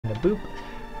boop.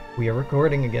 We are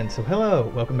recording again, so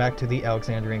hello! Welcome back to the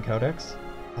Alexandrian Codex.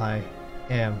 I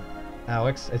am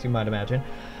Alex, as you might imagine.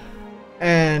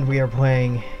 And we are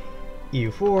playing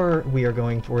EU4. We are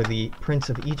going for the Prince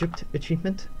of Egypt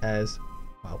achievement as,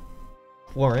 well,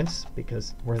 Florence,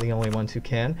 because we're the only ones who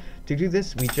can. To do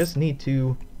this, we just need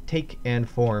to take and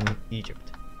form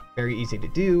Egypt. Very easy to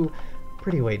do,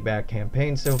 pretty laid back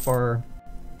campaign so far.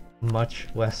 Much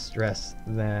less stress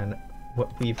than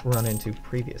what we've run into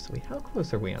previously. How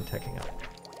close are we on teching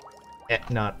up?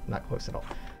 Not close at all.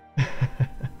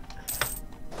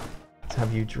 Let's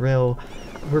have you drill.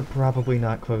 We're probably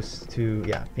not close to,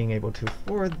 yeah, being able to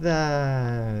afford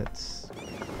that.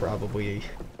 Probably.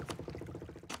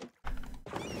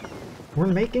 We're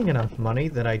making enough money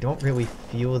that I don't really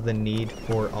feel the need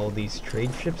for all these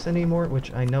trade ships anymore,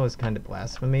 which I know is kind of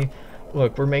blasphemy.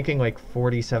 Look, we're making like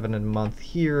 47 a month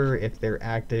here. If they're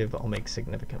active, I'll make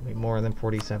significantly more than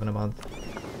 47 a month.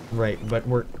 Right, but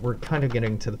we're kind of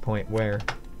getting to the point where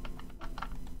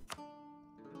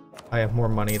I have more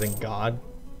money than God.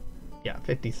 Yeah,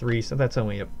 53, so that's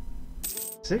only a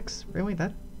 6? Really?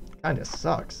 That kind of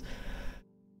sucks.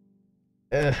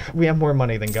 We have more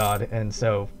money than God, and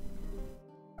so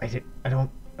I don't...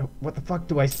 What the fuck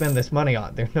do I spend this money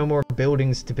on? There's no more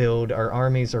buildings to build. Our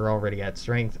armies are already at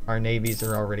strength. Our navies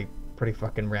are already pretty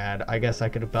fucking rad. I guess I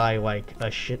could buy like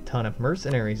a shit ton of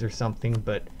mercenaries or something,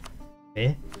 but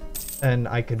eh. And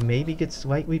I could maybe get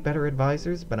slightly better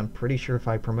advisors, but I'm pretty sure if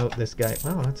I promote this guy...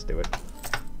 Well, let's do it.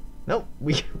 Nope,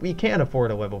 we can't afford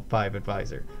a level 5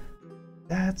 advisor.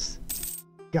 That's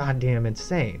goddamn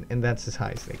insane. And that's as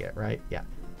high as they get, right? Yeah.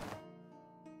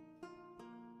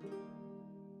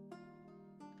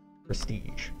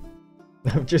 Prestige.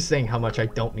 I'm just saying how much I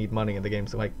don't need money in the game,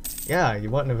 so like, yeah, you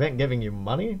want an event giving you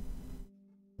money?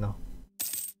 No.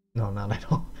 No, not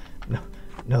at all.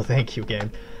 No thank you,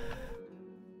 game.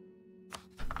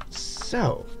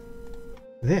 So,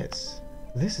 this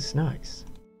is nice.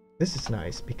 This is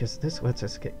nice because this lets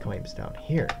us get claims down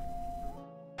here.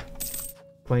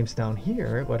 Claims down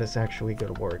here let us actually go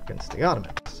to war against the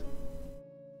Ottomans.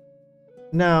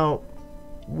 Now,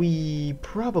 we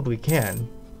probably can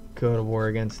go to war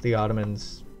against the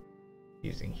Ottomans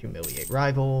using Humiliate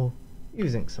Rival,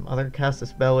 using some other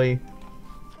Casus Belli.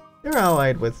 They're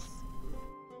allied with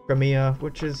Crimea,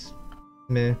 which is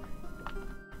meh.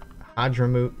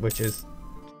 Hadramut, which is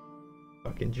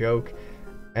fucking joke.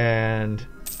 And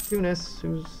Tunis,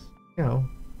 who's, you know,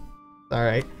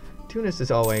 alright. Tunis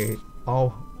is also,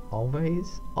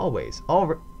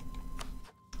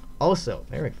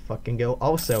 there we fucking go,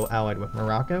 also allied with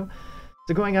Morocco.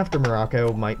 So going after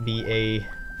Morocco might be a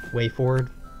way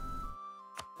forward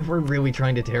if we're really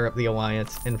trying to tear up the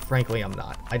alliance, and frankly I'm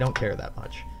not. I don't care that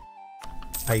much.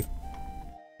 I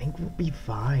think we'll be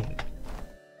fine,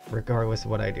 regardless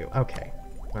of what I do. Okay,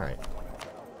 alright.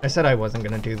 I said I wasn't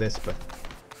gonna do this, but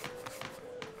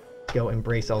go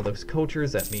embrace all those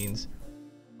cultures. That means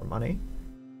more money,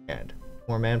 and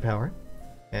more manpower,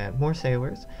 and more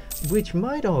sailors, which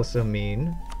might also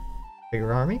mean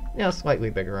bigger army? Yeah, slightly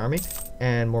bigger army.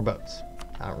 And more boats.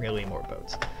 Not really more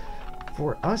boats.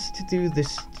 For us to do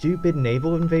this stupid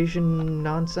naval invasion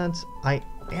nonsense, I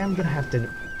am gonna have to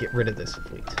get rid of this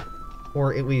fleet.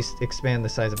 Or at least expand the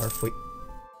size of our fleet.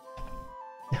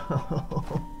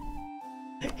 No.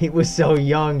 He was so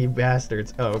young, you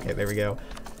bastards. Oh, okay, there we go.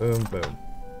 Boom, boom.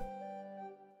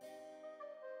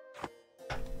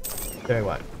 Tell you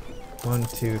what. 1,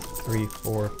 2, 3,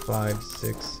 4, 5,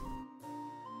 6...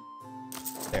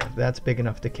 There, that's big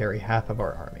enough to carry half of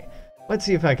our army. Let's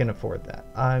see if I can afford that.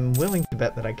 I'm willing to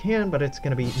bet that I can, but it's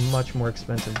going to be much more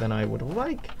expensive than I would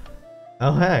like.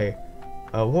 Oh hey,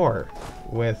 a war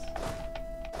with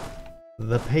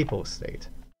the Papal State.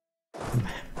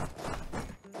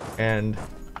 And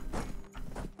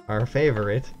our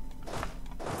favorite,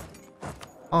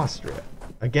 Austria.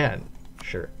 Again,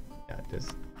 sure. Yeah,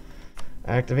 just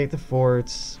activate the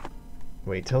forts.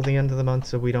 Wait till the end of the month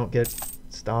so we don't get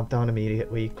stomped on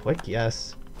immediately. Click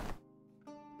yes.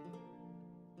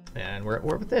 And we're at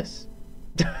war with this.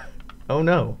 Oh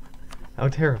no. How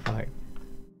terrifying.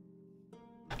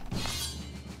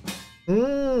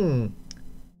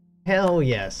 Hell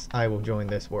yes, I will join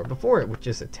this war. Before it was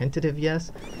just a tentative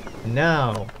yes.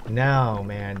 Now,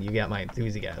 man, you got my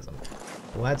enthusiasm.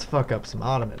 Let's fuck up some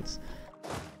Ottomans.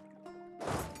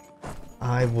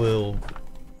 I will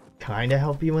kind of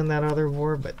help you in that other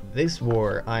war, but this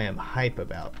war I am hype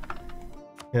about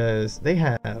because they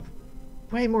have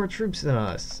way more troops than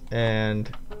us,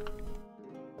 and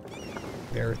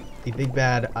they're the big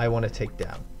bad I want to take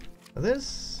down. Now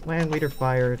this land leader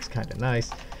fire, it's kind of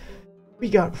nice. We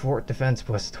got fort defense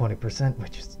plus 20%,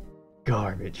 which is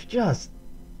garbage. Just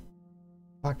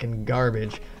fucking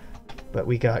garbage. But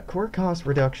we got core cost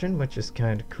reduction, which is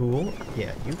kind of cool.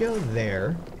 Yeah, you go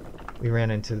there. We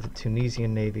ran into the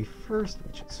Tunisian Navy first,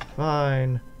 which is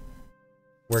fine.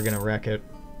 We're gonna wreck it.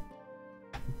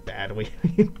 Badly.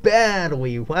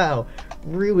 Badly! Wow.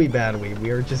 Really badly.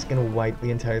 We are just gonna wipe the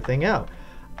entire thing out.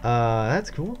 That's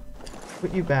cool.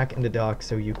 Put you back into dock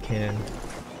so you can...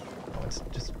 Oh, it's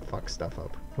just fuck stuff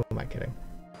up. Who am I kidding?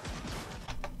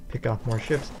 Pick off more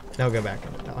ships. Now go back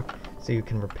into dock. So you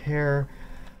can repair.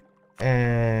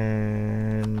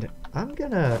 And... I'm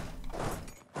gonna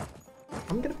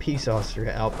piece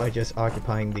Austria out by just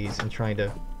occupying these and trying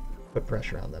to put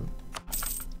pressure on them.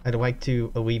 I'd like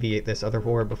to alleviate this other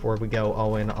war before we go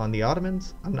all in on the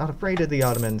Ottomans. I'm not afraid of the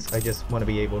Ottomans, I just want to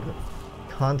be able to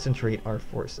concentrate our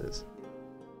forces.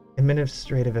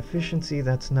 Administrative efficiency,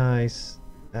 that's nice.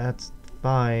 That's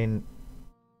fine.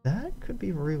 That could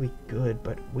be really good,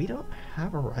 but we don't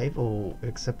have a rival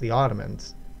except the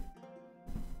Ottomans.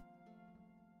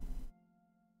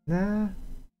 Nah.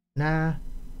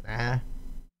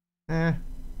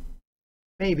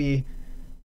 Maybe.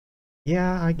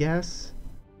 Yeah, I guess.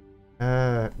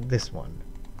 This one.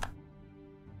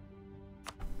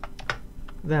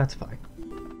 That's fine.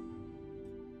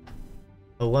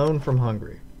 A loan from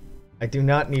Hungary. I do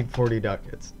not need 40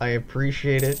 ducats. I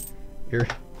appreciate it.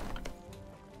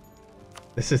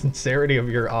 The sincerity of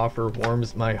your offer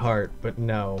warms my heart, but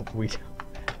no, we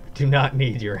do not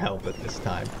need your help at this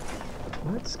time.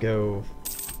 Let's go...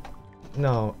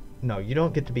 No, you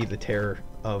don't get to be the terror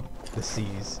of the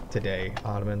seas today,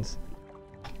 Ottomans.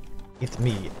 It's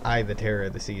me, the terror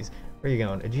of the seas. Where are you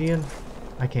going? Aegean?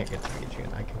 I can't get to the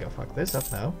Aegean. I can go fuck this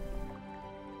up now.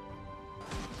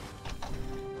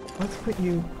 Let's put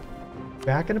you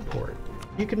back in a port.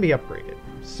 You can be upgraded.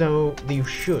 So, you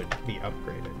should be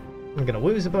upgraded. I'm gonna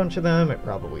lose a bunch of them. It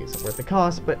probably isn't worth the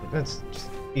cost, but let's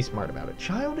just be smart about it.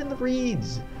 Child in the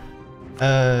Reeds!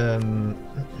 I'm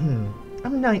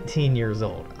 19 years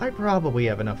old. I probably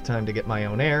have enough time to get my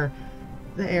own heir.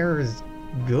 The heir is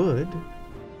good.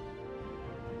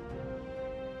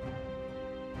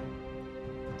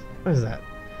 What is that?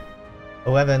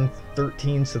 11,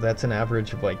 13, so that's an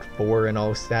average of like 4 in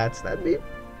all stats. That'd be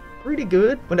pretty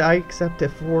good. Would I accept a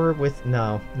 4 with...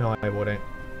 No, I wouldn't.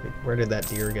 Where did that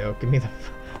deer go? Give me the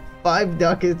 5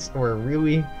 ducats or a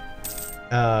really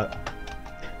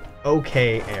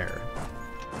okay heir.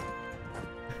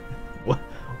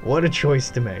 What a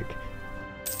choice to make.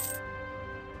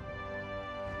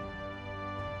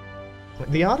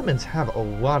 The Ottomans have a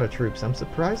lot of troops. I'm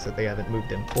surprised that they haven't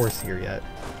moved in force here yet.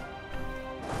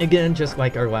 Again, just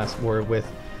like our last war with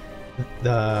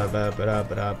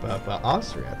the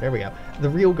Austria. There we go. The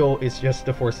real goal is just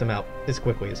to force them out as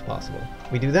quickly as possible.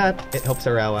 We do that, it helps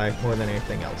our ally more than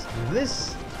anything else.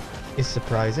 This is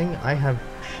surprising. I have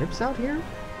ships out here?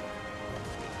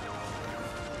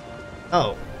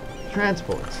 Oh,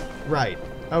 transports. Right.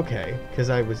 Okay, because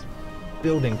I was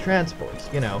building transports,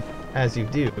 you know, as you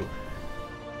do.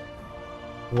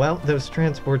 Well, those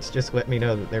transports just let me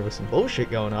know that there was some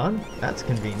bullshit going on. That's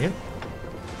convenient.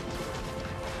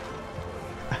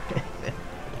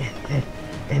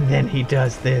 And then he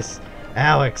does this.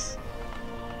 Alex!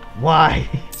 Why?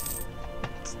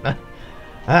 It's not...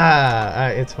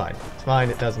 it's fine. It's fine,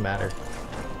 it doesn't matter.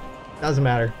 Doesn't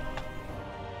matter.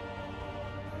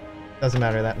 Doesn't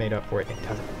matter, that made up for it. It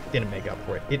didn't make up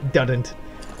for it. It doesn't.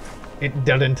 It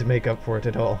doesn't make up for it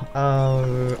at all.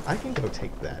 I can go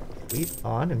take that fleet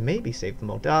on and maybe save the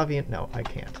Moldavian. No, I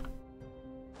can't.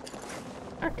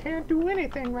 I can't do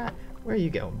anything right. Where are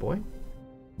you going, boy?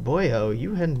 Boyo,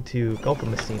 you heading to Gulf of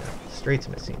Messina. Straits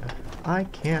of Messina. I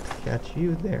can't catch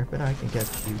you there, but I can catch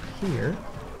you here.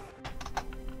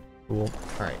 Cool.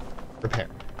 Alright. Repair.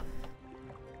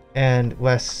 And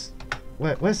west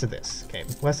of this, game.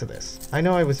 West of this. I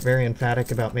know I was very emphatic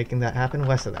about making that happen.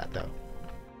 Less of that, though.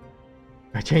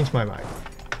 I changed my mind.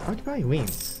 Occupy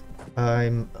Wiens.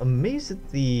 I'm amazed at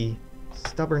the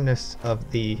stubbornness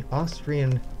of the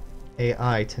Austrian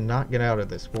AI to not get out of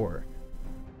this war.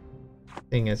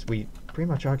 Thing is, we pretty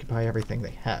much occupy everything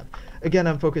they have. Again,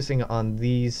 I'm focusing on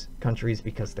these countries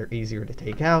because they're easier to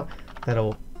take out.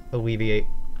 That'll alleviate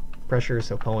pressure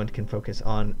so Poland can focus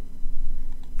on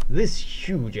this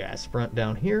huge-ass front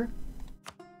down here.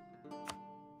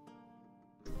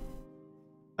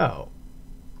 Oh.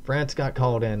 France got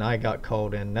called in, I got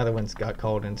called in, Netherlands got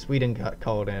called in, Sweden got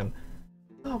called in.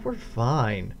 Oh, we're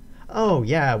fine. Oh,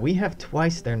 yeah, we have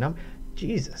twice their number.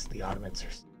 Jesus, the Ottomans are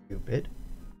stupid.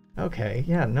 Okay,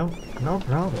 yeah, no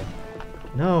problem.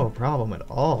 No problem at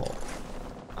all.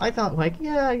 I thought, like,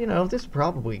 yeah, you know, this will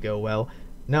probably go well.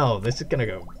 No, this is gonna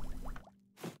go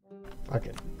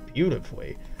fucking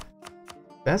beautifully.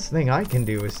 Best thing I can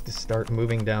do is to start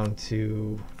moving down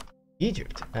to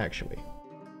Egypt, actually.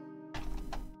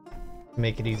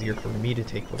 Make it easier for me to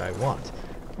take what I want.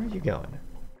 Where are you going?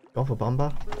 Gulf of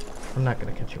Bamba? I'm not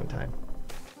gonna catch you in time.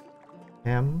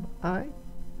 Am I?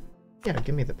 Yeah,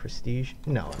 give me the prestige.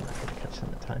 No, I'm not gonna catch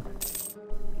them in time.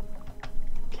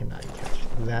 Can I catch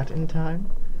that in time?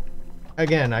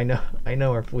 Again, I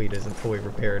know our fleet isn't fully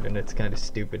repaired and it's kind of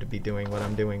stupid to be doing what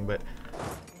I'm doing, but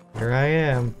here I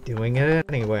am, doing it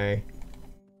anyway.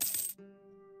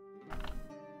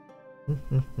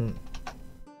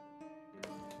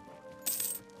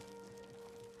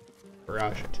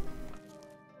 Barrage it.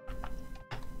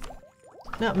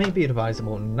 Now, it may be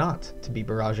advisable not to be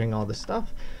barraging all the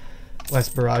stuff. Less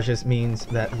barrages means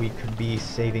that we could be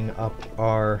saving up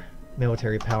our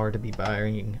military power to be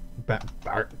buying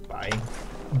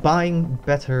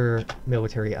better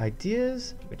military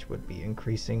ideas, which would be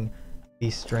increasing the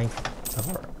strength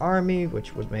of our army,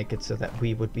 which would make it so that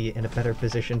we would be in a better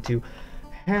position to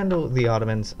handle the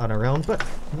Ottomans on our own. But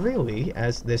really,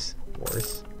 as this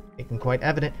war's making quite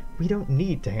evident, we don't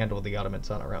need to handle the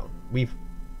Ottomans on our own. We've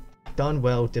done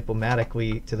well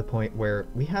diplomatically to the point where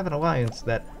we have an alliance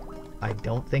that I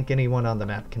don't think anyone on the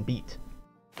map can beat.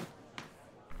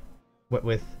 What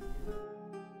with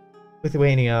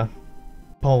Lithuania,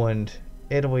 Poland,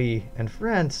 Italy, and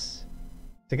France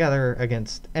together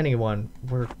against anyone,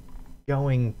 we're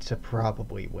going to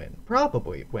probably win.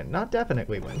 Probably win, not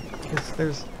definitely win, because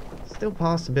there's still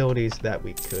possibilities that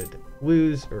we could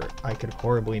lose, or I could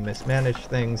horribly mismanage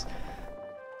things,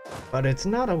 but it's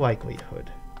not a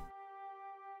likelihood.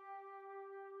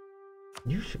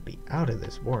 You should be out of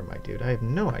this war, my dude. I have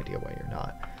no idea why you're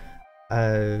not.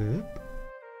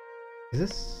 Is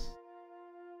this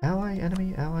ally,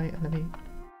 enemy,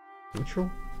 neutral?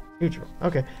 Neutral,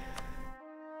 okay.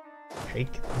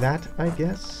 Take that, I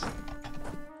guess.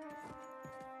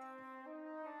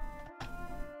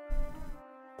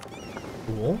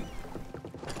 Cool.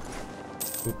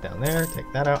 Swoop down there,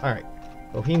 take that out. Alright.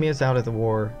 Bohemia's out of the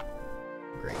war.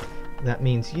 Great. That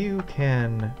means you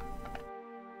can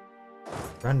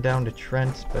run down to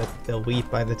Trent, but they'll leave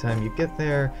by the time you get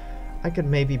there. I could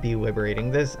maybe be liberating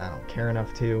this. I don't care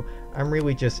enough to. I'm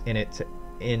really just in it to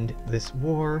end this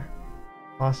war.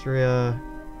 Austria...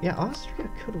 Yeah, Austria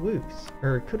could lose.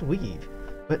 Or could leave.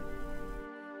 But...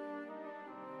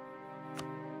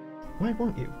 why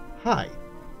won't you? Hi.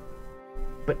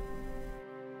 But...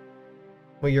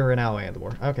 well, you're an ally in the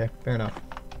war. Okay, fair enough.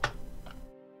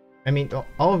 I mean,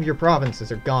 all of your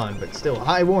provinces are gone, but still,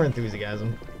 high war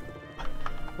enthusiasm.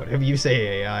 Whatever you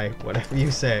say, AI. Whatever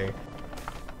you say.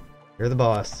 You're the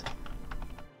boss.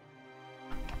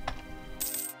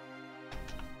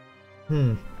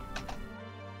 No,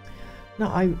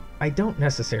 I don't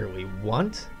necessarily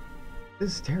want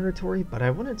this territory, but I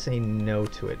wouldn't say no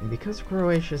to it. And because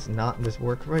Croatia's not in this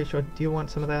war, Croatia, do you want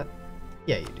some of that?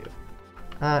 Yeah, you do.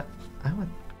 I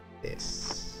want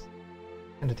this.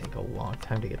 It's gonna take a long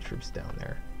time to get troops down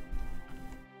there.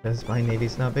 Because my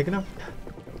navy's not big enough?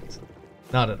 It's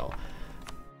not at all.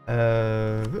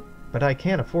 But I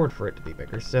can't afford for it to be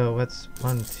bigger, so let's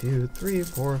 1, 2, 3,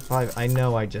 4, 5. I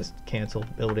know I just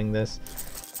canceled building this.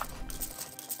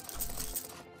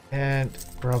 And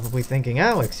probably thinking,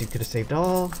 Alex, you could have saved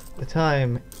all the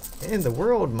time in the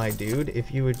world, my dude,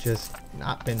 if you had just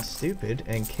not been stupid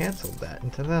and canceled that.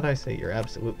 And to that I say you're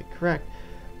absolutely correct,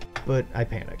 but I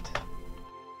panicked.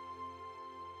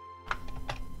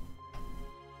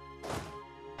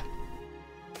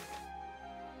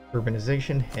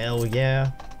 Urbanization, hell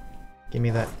yeah. Give me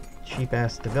that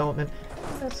cheap-ass development.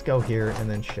 Let's go here and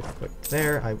then shift click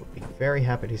there. I would be very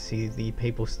happy to see the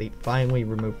Papal State finally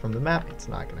removed from the map. It's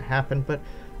not going to happen, but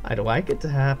I'd like it to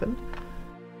happen.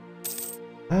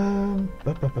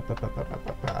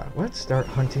 Let's start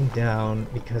hunting down,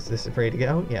 because this is ready to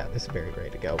go. Yeah, this is very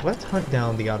ready to go. Let's hunt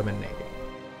down the Ottoman Navy.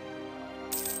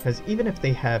 Because even if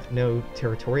they have no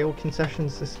territorial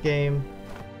concessions this game,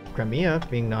 Crimea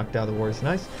being knocked out of the war is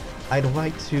nice. I'd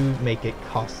like to make it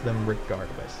cost them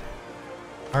regardless.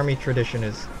 Army tradition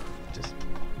is just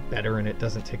better and it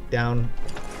doesn't tick down.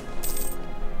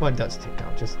 Well, it does tick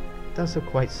down, just does so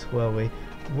quite slowly.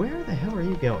 Where the hell are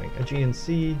you going? Aegean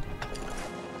Sea.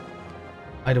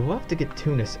 I'd love to get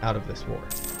Tunis out of this war.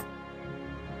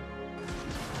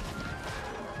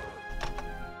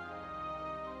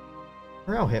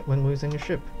 Morale hit when losing a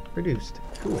ship. Reduced.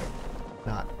 Cool.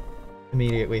 Not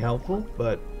immediately helpful,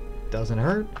 but doesn't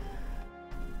hurt.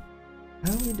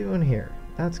 How are we doing here?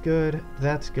 That's good.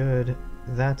 That's good.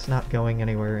 That's not going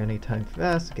anywhere anytime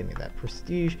fast. Give me that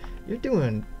prestige. You're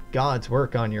doing God's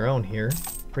work on your own here.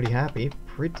 Pretty happy.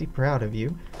 Pretty proud of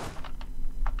you.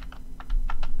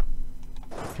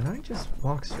 can I just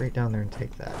walk straight down there and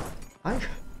take that?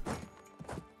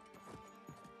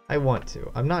 I want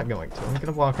to. I'm not going to. I'm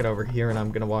gonna walk it over here and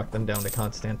I'm gonna walk them down to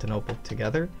Constantinople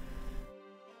together.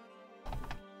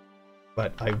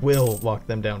 But I will walk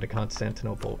them down to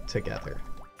Constantinople together.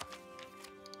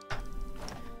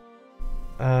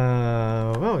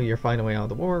 Well, you're finally out of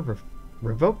the war.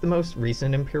 Revoke the most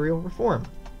recent imperial reform.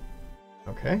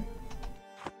 Okay.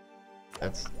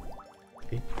 It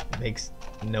makes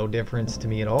no difference to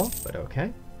me at all, but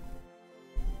okay.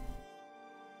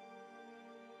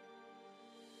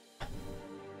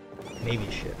 Navy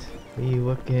shit. We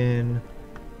looking...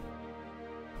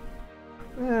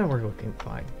 we're looking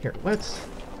fine. Here, let's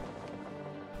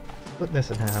split this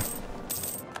in half.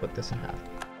 Split this in half.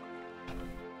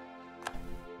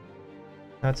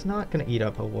 Now, it's not going to eat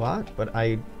up a lot, but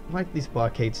I like these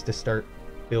blockades to start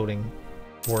building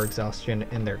war exhaustion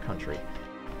in their country.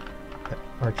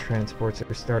 Our transports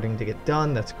are starting to get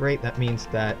done. That's great. That means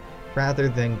that rather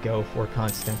than go for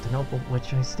Constantinople,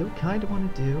 which I still kind of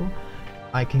want to do,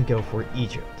 I can go for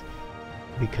Egypt.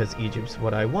 Because Egypt's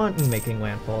what I want, and making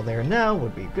landfall there now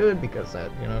would be good because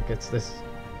that, you know, gets this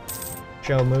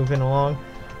show moving along.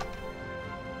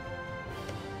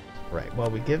 Right,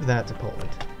 well, we give that to Poland.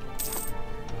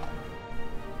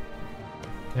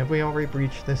 Have we already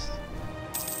breached this?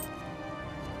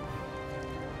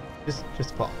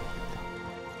 Just fall.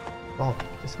 Fall.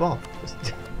 Just fall.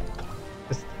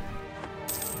 Just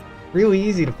really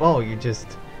easy to fall, you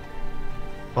just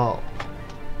fall.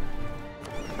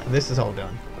 This is all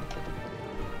done.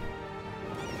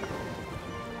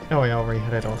 Oh, I already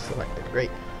had it all selected.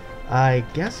 Great. I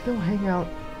guess go hang out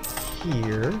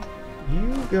here.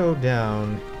 You go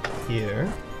down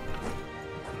here.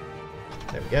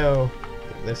 There we go.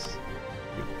 Give this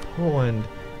to Poland.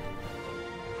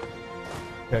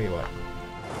 Tell you what.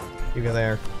 You go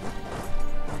there.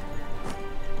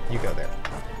 You go there.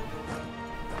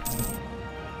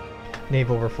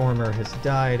 Naval reformer has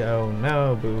died. Oh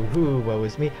no, boo-hoo, woe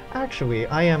is me. Actually,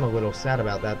 I am a little sad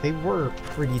about that. They were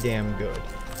pretty damn good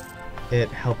at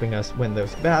helping us win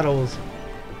those battles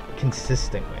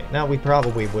consistently. Now, we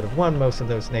probably would have won most of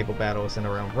those naval battles in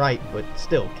our own right, but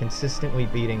still, consistently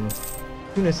beating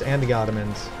Tunis and the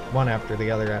Ottomans, one after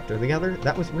the other,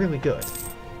 that was really good.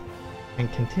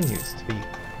 And continues to be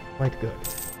quite good.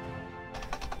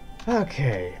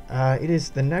 Okay, it is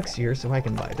the next year, so I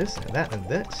can buy this and that and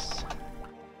this.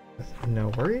 No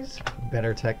worries.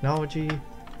 Better technology.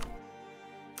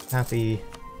 Happy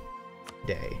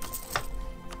day.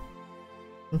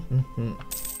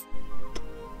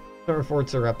 Our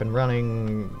forts are up and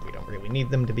running. We don't really need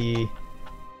them to be.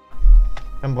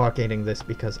 I'm blockading this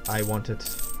because I want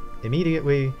it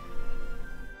immediately.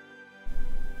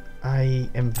 I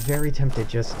am very tempted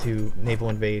just to naval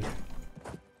invade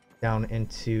down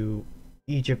into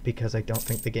Egypt because I don't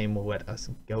think the game will let us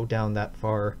go down that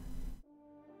far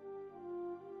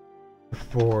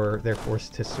before they're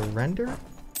forced to surrender.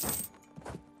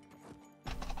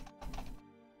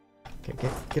 Okay,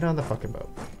 get on the fucking boat.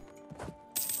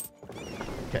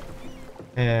 Okay.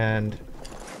 And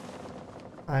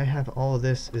I have all of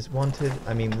this is wanted.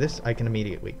 I mean, this I can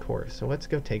immediately core, so let's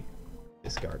go take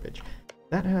this garbage.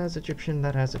 That has Egyptian,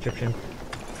 that has Egyptian.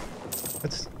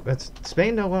 That's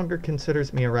Spain no longer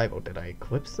considers me a rival. Did I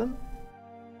eclipse them?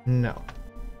 No.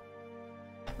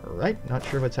 Alright, not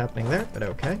sure what's happening there, but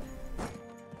okay.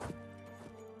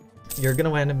 You're gonna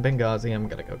land in Benghazi. I'm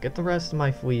gonna go get the rest of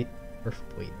my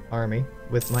army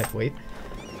with my fleet.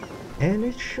 And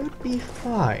it should be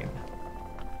fine.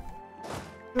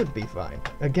 Should be fine.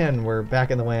 Again, we're back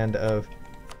in the land of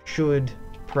should,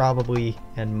 probably,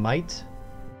 and might.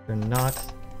 They're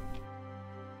not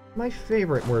my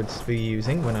favorite words to be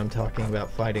using when I'm talking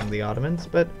about fighting the Ottomans,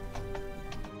 but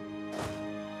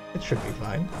it should be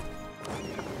fine.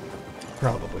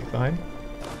 Probably fine.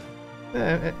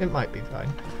 It might be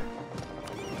fine.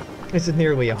 This is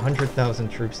nearly 100,000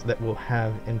 troops that we'll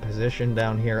have in position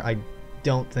down here. I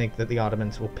don't think that the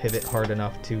Ottomans will pivot hard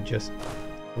enough to just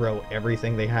throw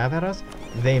everything they have at us.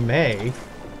 They may,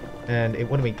 and it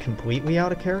wouldn't be completely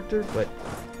out of character, but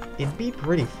it'd be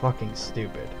pretty fucking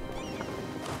stupid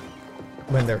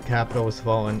when their capital is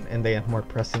fallen and they have more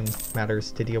pressing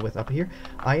matters to deal with up here.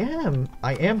 I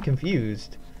am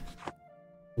confused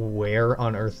where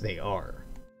on earth they are,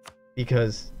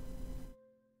 because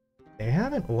they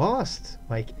haven't lost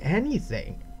like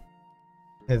anything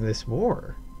in this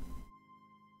war.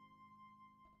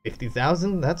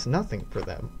 50,000? That's nothing for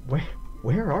them.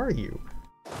 Where are you?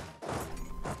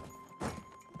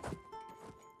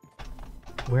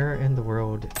 Where in the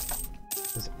world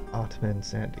is Ottoman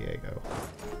San Diego?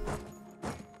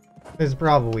 There's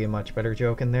probably a much better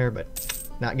joke in there, but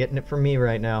Not getting it from me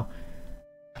right now.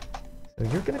 So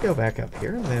you're gonna go back up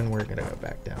here, and then we're gonna go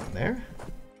back down there.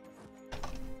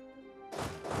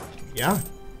 Yeah,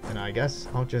 and I guess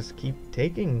I'll just keep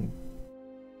taking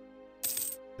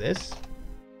this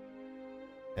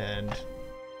and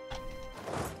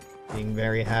being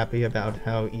very happy about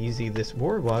how easy this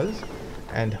war was,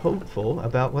 and hopeful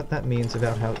about what that means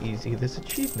about how easy this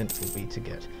achievement will be to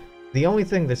get. The only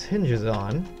thing this hinges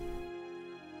on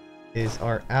is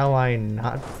our ally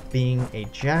not being a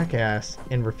jackass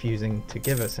and refusing to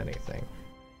give us anything.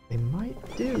 They might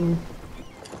do,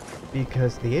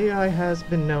 because the AI has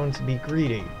been known to be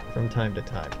greedy from time to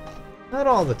time. Not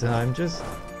all the time, just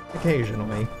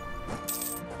occasionally.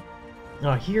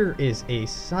 Here is a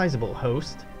sizable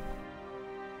host.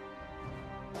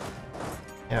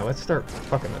 Yeah, let's start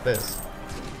fucking with this.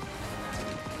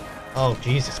 Oh,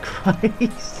 Jesus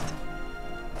Christ.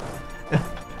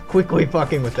 Quickly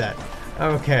fucking with that.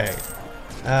 Okay.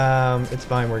 It's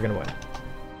fine, we're gonna win.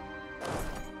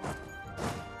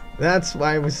 That's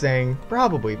why I was saying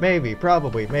probably, maybe,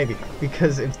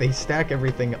 because if they stack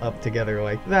everything up together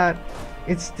like that,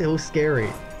 it's still scary.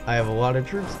 I have a lot of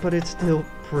troops, but it's still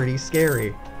pretty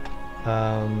scary.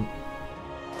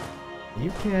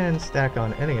 You can stack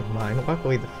on any of mine.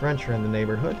 Luckily, the French are in the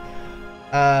neighborhood.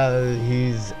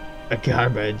 He's a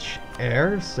garbage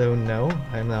heir, so no,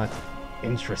 I'm not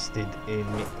interested in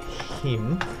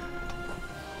him.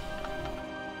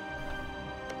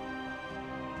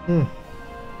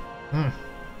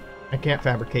 I can't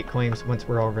fabricate claims once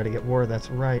we're already at war, that's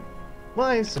right. Well,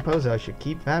 I suppose I should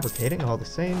keep fabricating all the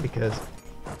same, because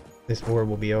this war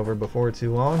will be over before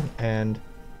too long, and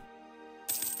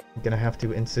I'm gonna have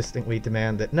to insistently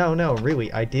demand that, no,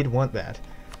 really, I did want that.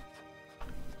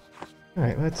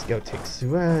 Alright, let's go take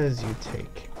Suez, you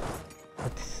take...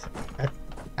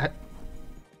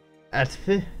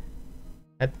 Atfi?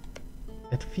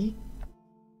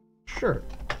 Sure,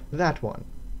 that one.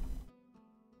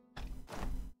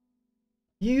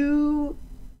 You...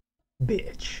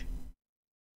 bitch.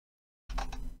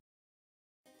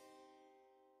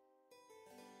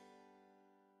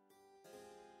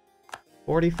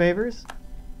 $40 favors?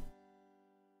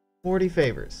 40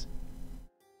 favors.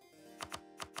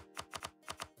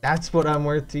 That's what I'm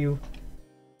worth to you.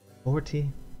 40.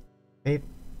 8.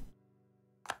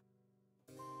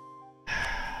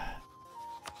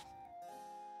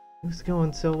 Who's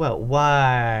going so well?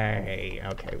 Why?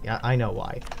 Okay, yeah, I know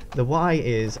why. The why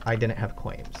is I didn't have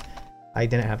claims. I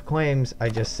didn't have claims, I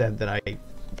just said that I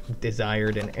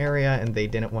desired an area and they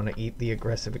didn't want to eat the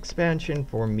aggressive expansion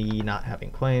for me not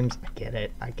having claims. I get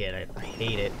it, I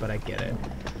hate it, but I get it.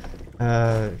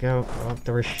 Go up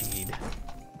to Rashid.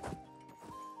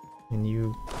 And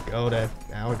you go to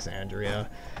Alexandria.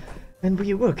 And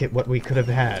we look at what we could have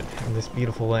had in this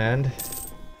beautiful land.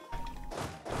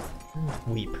 And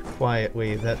weep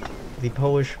quietly that the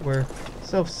Polish were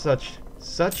such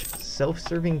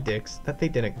self-serving dicks that they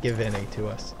didn't give any to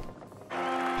us.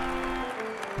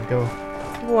 And go,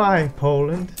 why,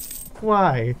 Poland?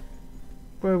 Why?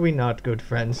 Were we not good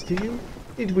friends to you?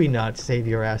 Did we not save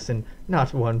your ass in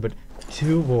not one but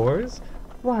 2 wars?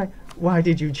 Why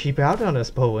did you cheap out on us,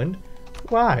 Poland?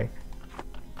 Why?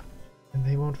 And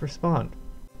they won't respond.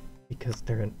 Because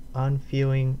they're an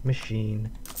unfeeling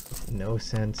machine with no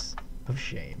sense of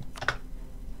shame.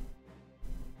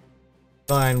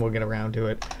 Fine, we'll get around to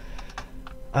it.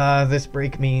 This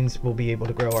break means we'll be able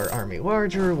to grow our army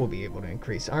larger, we'll be able to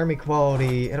increase army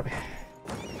quality.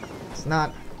 It's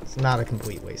not a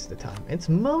complete waste of time. It's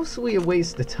mostly a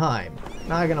waste of time.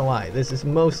 Not gonna lie, this is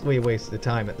mostly a waste of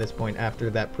time at this point after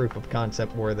that proof of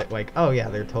concept war that like, oh yeah,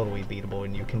 they're totally beatable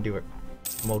and you can do it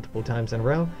multiple times in a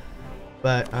row.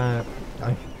 But, I'm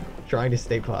trying to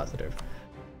stay positive.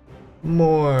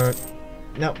 No,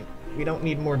 we don't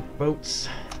need more boats.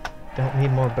 Don't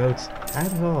need more boats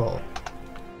at all.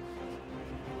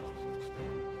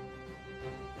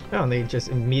 Oh, and they just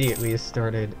immediately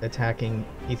started attacking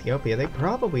Ethiopia. They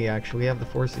probably actually have the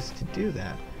forces to do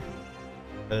that.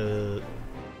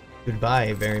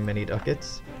 Goodbye, very many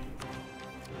ducats.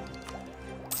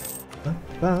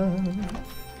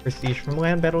 Prestige from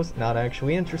land battles, not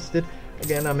actually interested.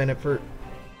 Again, I'm in it for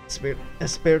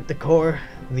esprit de corps,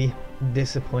 the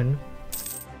discipline.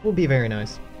 Will be very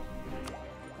nice.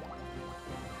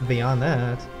 Beyond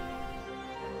that...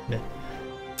 Meh.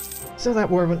 So that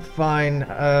war went fine.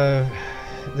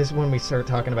 This is when we start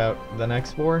talking about the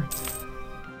next war.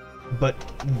 But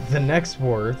the next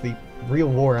war, the real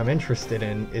war I'm interested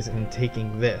in, is in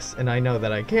taking this. And I know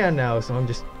that I can now, so I'm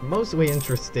just mostly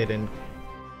interested in...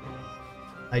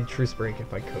 I'd truce break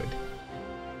if I could.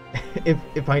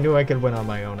 if I knew I could win on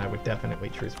my own, I would definitely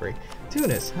choose free.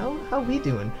 Tunis, how we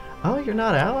doing? Oh, you're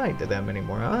not allied to them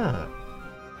anymore, huh?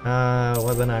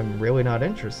 Well then I'm really not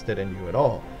interested in you at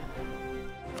all.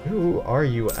 Who are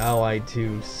you allied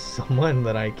to? Someone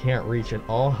that I can't reach at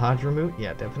all? Hadramut?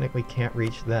 Yeah, definitely can't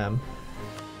reach them.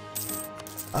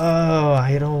 Oh,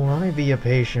 I don't want to be a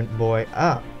patient boy.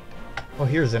 Ah, well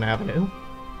here's an avenue.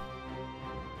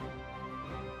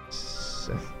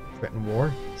 Threaten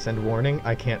war? Send warning?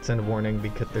 I can't send warning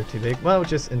because they're too big. Well,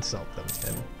 just insult them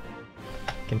and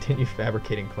continue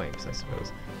fabricating claims, I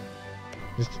suppose.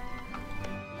 Just...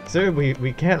 Sir,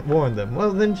 we can't warn them.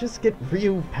 Well, then just get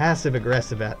real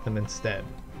passive-aggressive at them instead.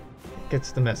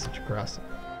 Gets the message across.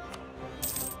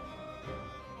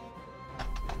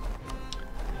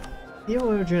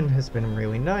 Theologian has been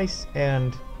really nice,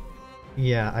 and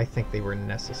yeah, I think they were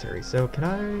necessary. So can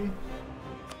I...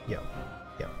 Yo.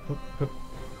 Hoop, hoop.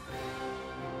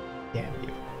 Damn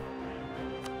you.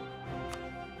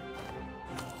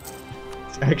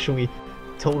 It's actually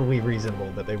totally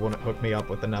reasonable that they wouldn't hook me up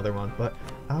with another one, but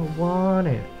I want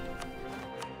it.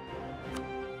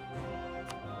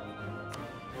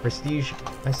 Prestige,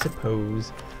 I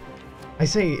suppose. I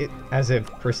say it as if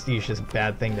prestige is a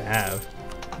bad thing to have.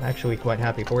 I'm actually quite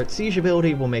happy for it. Siege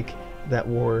ability will make that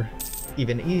war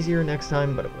even easier next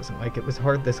time, but it wasn't like it was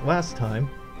hard this last time.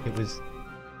 It was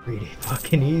pretty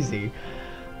fucking easy.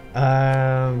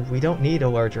 We don't need a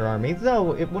larger army,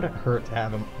 though it wouldn't hurt to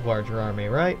have a larger army,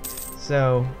 right?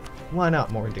 So, why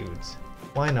not more dudes?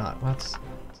 Why not? Let's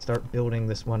start building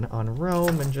this one on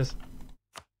Rome and just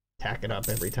tack it up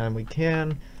every time we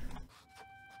can.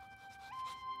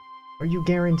 Are you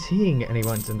guaranteeing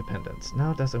anyone's independence?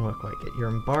 No, it doesn't look like it. You're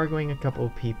embargoing a couple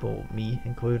of people, me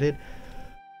included.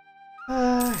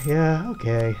 Yeah,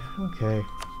 okay.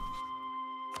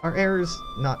 Our air's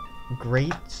not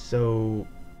great, so...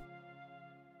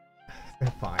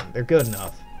 they're fine. They're good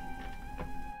enough.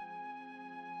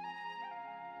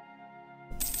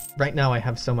 Right now I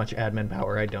have so much admin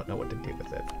power, I don't know what to do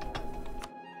with it.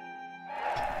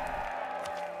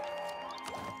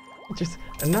 Just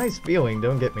a nice feeling,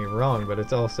 don't get me wrong, but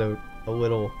it's also a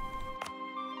little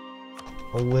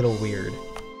weird.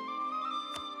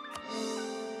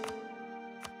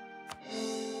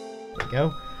 There we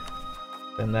go.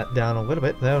 Bend that down a little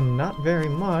bit, though not very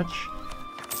much.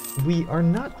 We are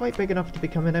not quite big enough to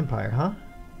become an empire, huh?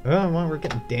 Oh, well, we're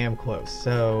getting damn close,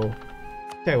 so...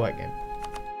 tell you what, game.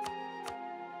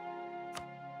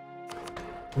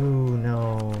 Ooh,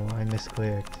 no, I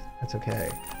misclicked. That's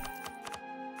okay.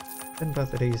 Bend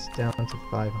both of these down to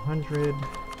 500.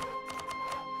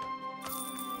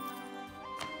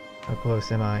 How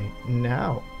close am I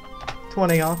now?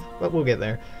 20 off, but we'll get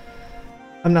there.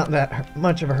 I'm not that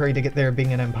much of a hurry to get there.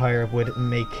 Being an empire would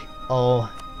make all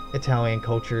Italian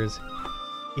cultures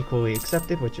equally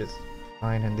accepted, which is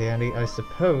fine and dandy, I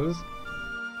suppose.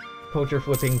 Culture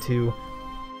flipping to...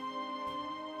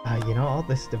 you know, all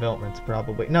this development's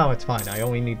probably... No, it's fine. I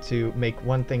only need to make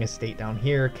one thing a state down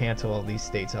here, cancel all these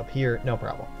states up here. No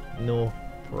problem. No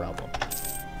problem.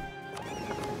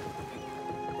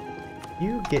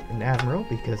 You get an admiral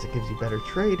because it gives you better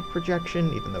trade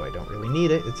projection, even though I don't really need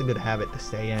it. It's a good habit to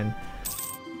stay in.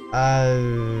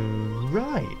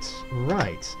 Right.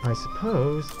 I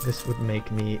suppose this would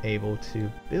make me able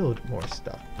to build more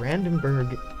stuff.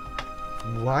 Brandenburg...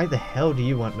 Why the hell do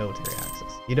you want military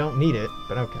access? You don't need it,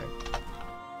 but okay.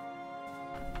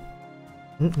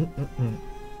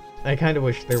 I kind of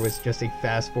wish there was just a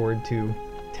fast forward to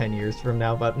 10 years from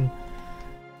now button.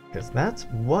 Because that's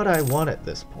what I want at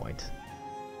this point.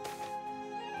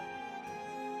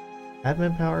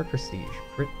 Admin power, prestige.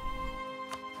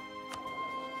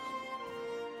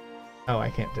 Oh,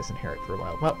 I can't disinherit for a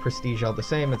while. Well, prestige all the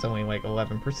same. It's only like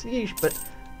 11 prestige, but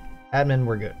admin,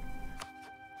 we're good.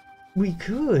 We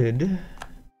could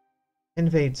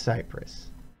invade Cyprus.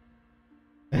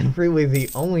 And really the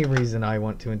only reason I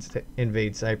want to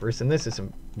invade Cyprus, and this is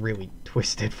some really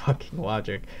twisted fucking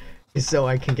logic, is so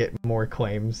I can get more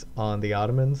claims on the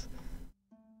Ottomans.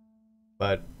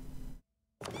 But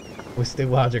twisted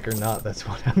logic or not, that's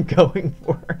what I'm going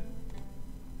for.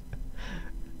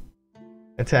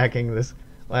 Attacking this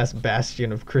last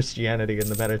bastion of Christianity in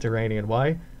the Mediterranean.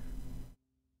 Why?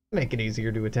 Make it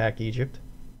easier to attack Egypt.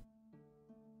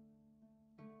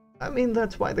 I mean,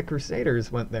 that's why the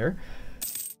Crusaders went there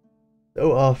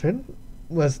so often,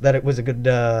 was that it was a good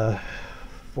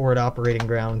forward operating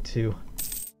ground to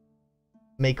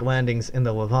make landings in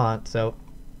the Levant, so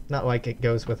not like it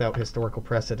goes without historical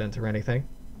precedent or anything.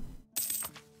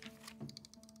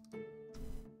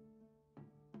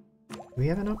 Do we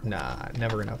have enough? Nah,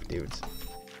 never enough dudes.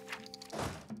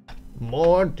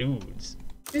 More dudes.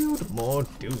 Build more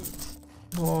dudes.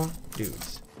 More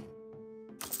dudes.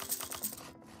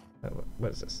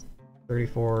 What is this?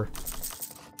 34.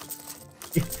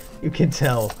 You can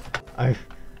tell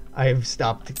I've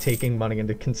stopped taking money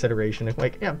into consideration.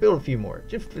 Like, yeah, build a few more.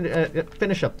 Just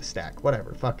finish up the stack.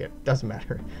 Whatever. Fuck it. Doesn't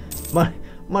matter.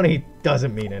 Money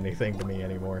doesn't mean anything to me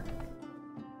anymore.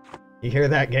 You hear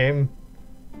that, game?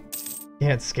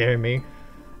 Can't scare me.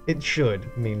 It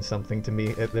should mean something to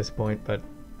me at this point, but...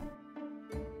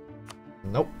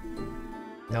 Nope.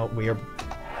 Nope, we are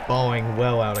balling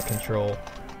well out of control.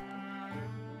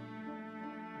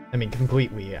 I mean,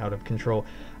 completely out of control.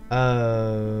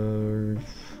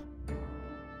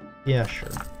 Yeah, sure.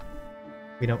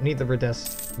 We don't need the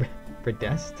Redest.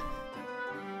 Redest?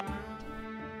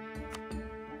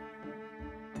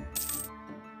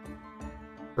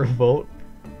 Revolt?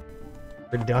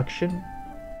 Reduction?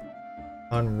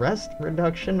 Unrest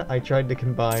reduction? I tried to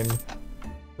combine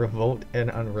revolt and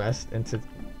unrest into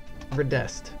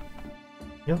Redest.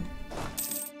 Yep.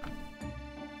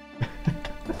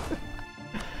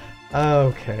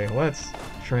 Okay, let's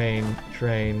train.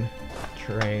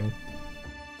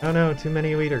 Oh no, too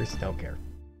many leaders. Don't care.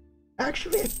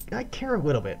 Actually, I care a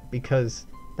little bit, because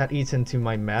that eats into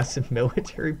my massive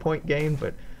military point gain,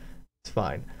 but it's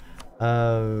fine.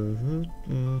 Army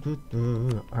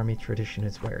tradition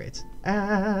is where it's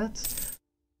at.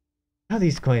 How are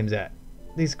these claims at?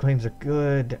 These claims are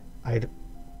good. I'd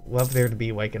love there to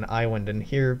be like an island in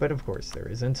here, but of course there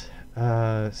isn't.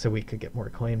 So we could get more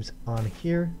claims on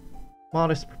here.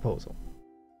 Modest proposal.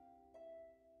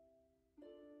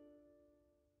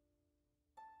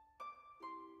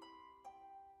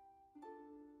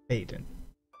 Aiden.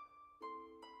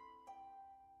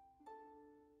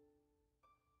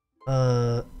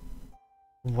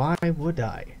 Why would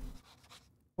I?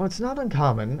 Well, it's not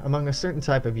uncommon among a certain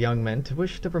type of young men to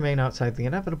wish to remain outside the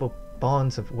inevitable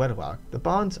bonds of wedlock. The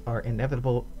bonds are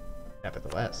inevitable,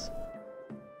 nevertheless.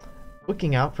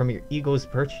 Looking out from your eagle's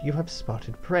perch, you have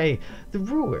spotted prey. The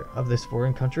ruler of this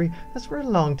foreign country has for a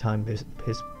long time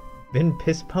been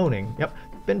postponing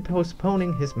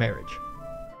his marriage,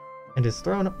 and his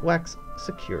throne lacks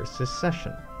secure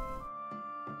succession.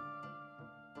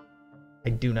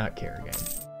 I do not care again.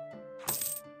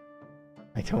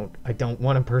 I don't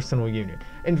want a personal union.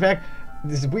 In fact,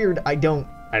 this is weird. I don't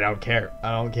care.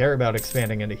 I don't care about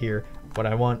expanding into here. What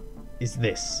I want is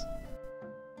this.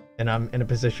 And I'm in a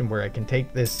position where I can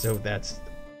take this, so that's...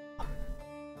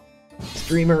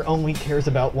 Streamer only cares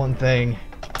about one thing,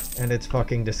 and it's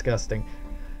fucking disgusting.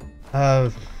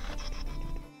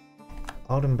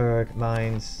 Oldenburg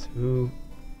mines, who...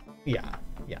 Yeah,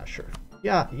 sure.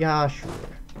 Yeah, sure.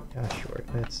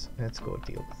 Let's go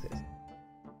deal with this.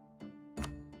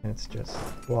 Let's just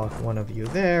walk one of you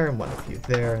there, and one of you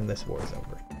there, and this war's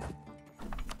over.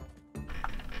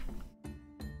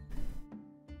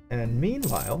 And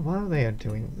meanwhile, while they are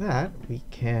doing that, we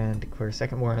can declare a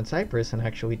second war on Cyprus and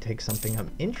actually take something I'm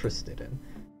interested in.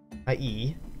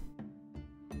 I.e.,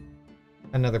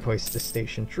 another place to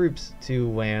station troops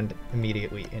to land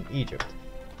immediately in Egypt.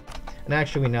 And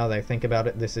actually, now that I think about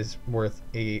it, this is worth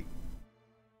a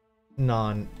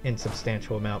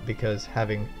non-insubstantial amount, because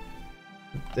having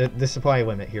the supply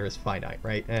limit here is finite,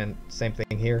 right? And same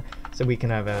thing here. So we can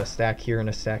have a stack here and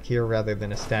a stack here, rather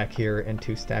than a stack here and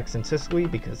 2 stacks in Sicily,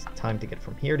 because time to get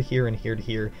from here to here and here to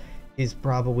here is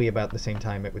probably about the same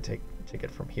time it would take to get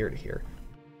from here to here.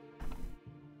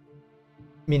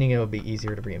 Meaning it would be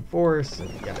easier to reinforce,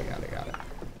 and yada.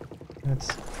 Let's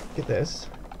get this.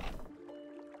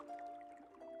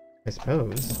 I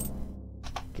suppose.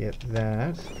 Get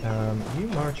that. You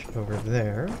march over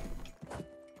there.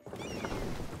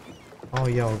 All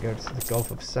y'all go to the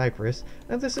Gulf of Cyprus.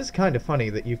 Now this is kind of funny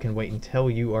that you can wait until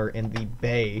you are in the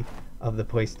bay of the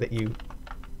place that you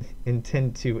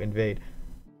intend to invade.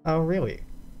 Oh, really?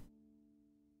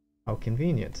 How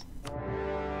convenient.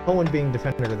 Poland being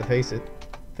defender of the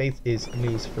faith is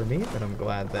news for me, but I'm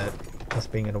glad that us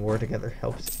being in a war together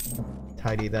helps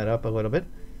tidy that up a little bit.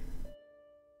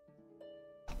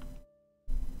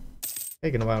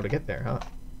 Taking a while to get there, huh?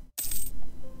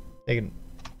 Taking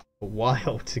a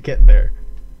while to get there.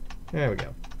 There we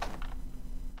go.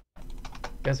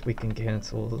 Guess we can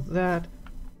cancel that.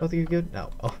 Both of you good?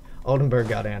 No. Oh, Oldenburg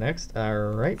got annexed.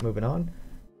 Alright, moving on.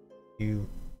 You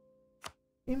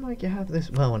seem like you have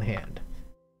this well in hand.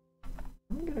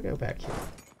 I'm gonna go back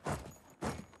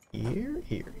here.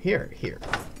 Here.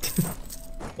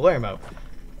 Palermo.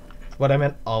 That's what I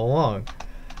meant all along.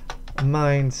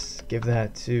 Mines, give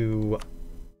that to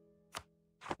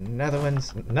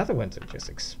Netherlands. Netherlands are just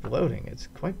exploding. It's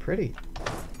quite pretty.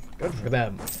 Good for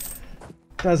them.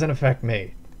 Doesn't affect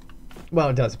me. Well,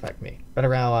 it does affect me.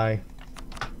 Better ally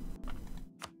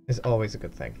is always a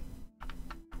good thing.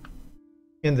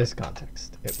 In this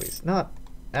context, at least. Not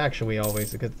actually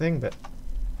always a good thing, but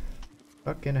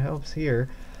fucking helps here.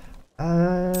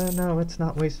 No, let's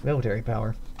not waste military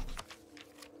power.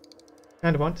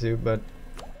 Kinda want to, but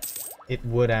it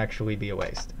would actually be a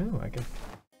waste. Oh, I could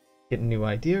get a new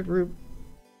idea group.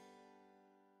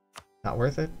 Not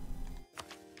worth it.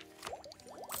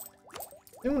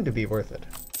 Soon to be worth it,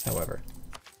 however.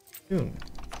 Soon.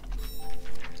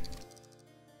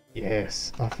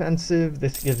 Yes, offensive.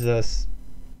 This gives us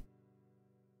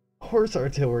horse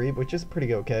artillery, which is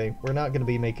pretty okay. We're not going to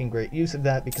be making great use of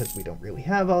that because we don't really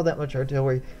have all that much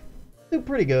artillery. Still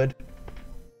pretty good.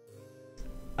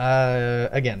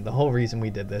 Again, the whole reason we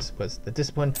did this was the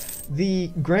discipline. The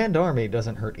Grand Army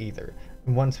doesn't hurt either.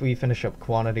 Once we finish up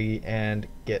quantity and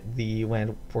get the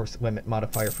land force limit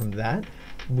modifier from that,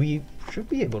 we should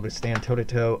be able to stand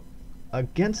toe-to-toe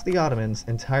against the Ottomans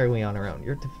entirely on our own.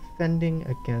 You're defending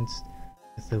against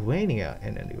Lithuania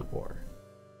in a new war.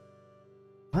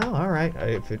 Well, alright,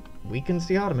 if it weakens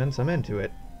the Ottomans, I'm into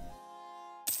it.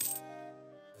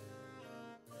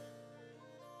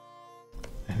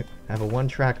 Have a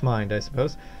one-track mind, I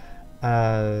suppose.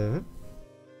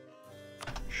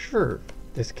 Sure,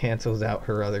 this cancels out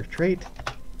her other trait.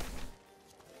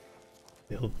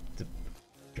 Build the...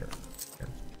 Sure,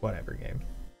 whatever game.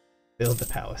 Build the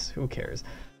palace, who cares?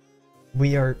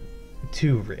 We are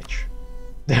too rich.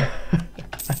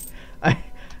 I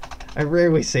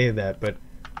rarely say that, but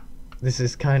this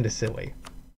is kind of silly.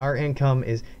 Our income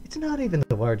is... It's not even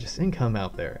the largest income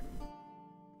out there.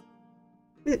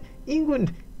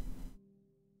 England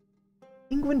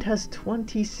has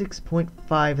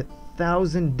 26.5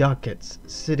 thousand ducats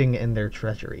sitting in their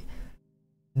treasury.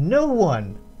 No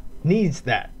one needs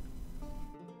that.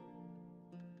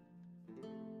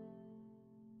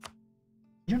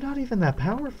 You're not even that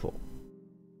powerful.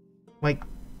 Like,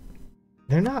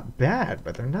 they're not bad,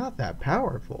 but they're not that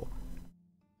powerful.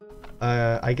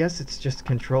 I guess it's just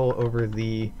control over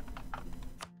the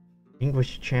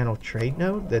English Channel trade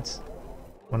node that's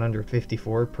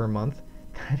 154 per month.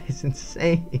 That is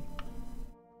insane.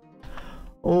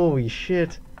 Holy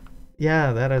shit.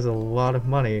 Yeah, that is a lot of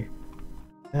money.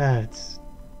 That's...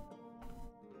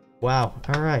 Wow,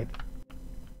 alright.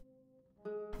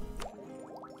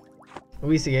 At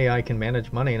least the AI can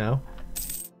manage money now.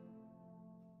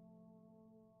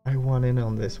 I want in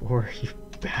on this war, you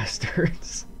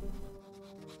bastards.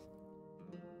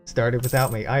 Started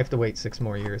without me. I have to wait 6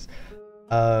 more years.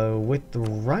 With the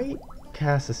right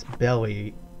casus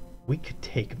belli, we could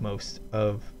take most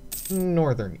of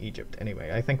northern Egypt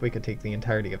anyway. I think we could take the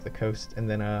entirety of the coast and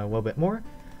then a little bit more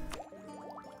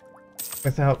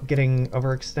without getting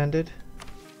overextended.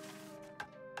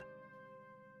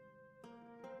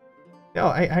 No,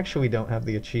 I actually don't have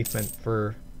the achievement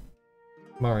for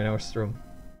Mare Nostrum.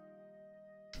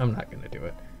 I'm not gonna do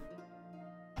it.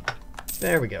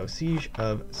 There we go. Siege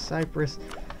of Cyprus.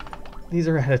 These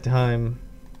are ahead of time.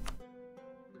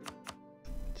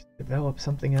 Just develop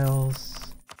something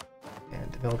else.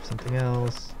 And develop something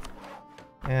else.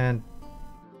 And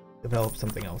develop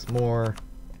something else more.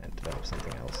 And develop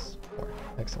something else more.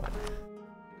 Excellent.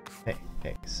 Hey.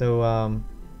 So,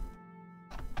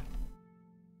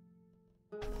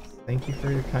 thank you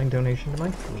for your kind donation to my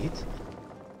fleet.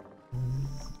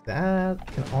 That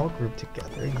can all group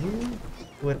together. You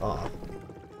split off.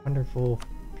 Wonderful,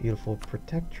 beautiful,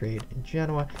 protect trade in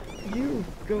Genoa. You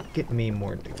go get me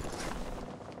more dudes.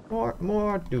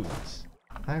 More dudes.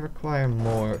 I require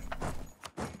more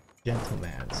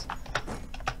gentlemans.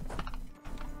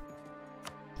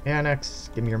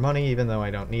 Annex, give me your money even though I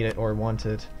don't need it or want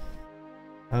it.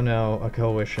 Oh no, a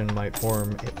coalition might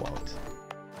form. It won't.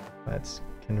 Let's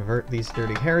convert these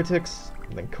dirty heretics,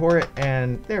 then core it,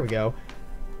 and there we go.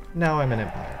 Now I'm an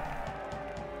empire.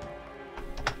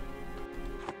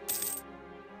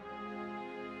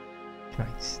 Can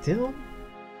I still?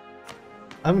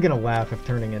 I'm gonna laugh if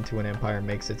turning into an empire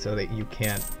makes it so that you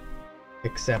can't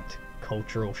accept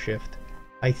cultural shift.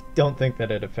 I don't think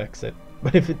that it affects it,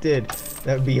 but if it did,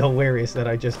 that would be hilarious that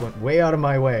I just went way out of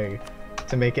my way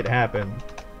to make it happen,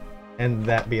 and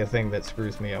that be a thing that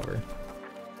screws me over.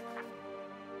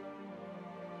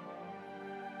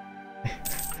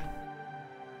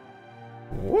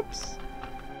 Whoops.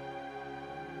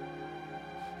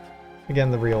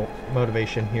 Again, the real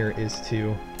motivation here is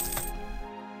to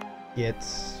get...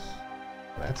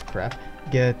 That's crap.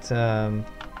 Get,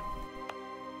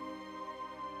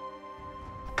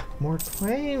 more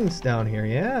claims down here.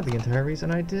 Yeah, the entire reason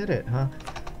I did it, huh?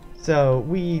 So,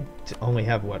 we only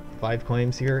have, what, 5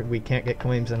 claims here? We can't get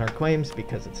claims in our claims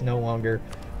because it's no longer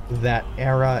that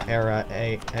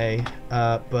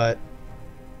but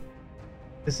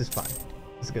this is fine.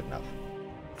 This is good enough.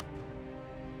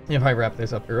 If I wrap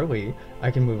this up early,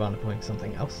 I can move on to playing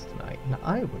something else tonight, and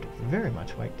I would very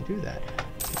much like to do that.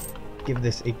 Give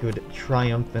this a good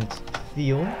triumphant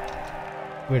feel,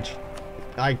 which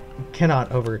I cannot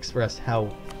overexpress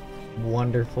how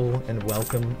wonderful and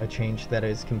welcome a change that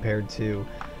is compared to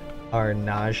our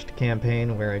Najd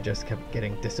campaign, where I just kept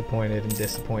getting disappointed and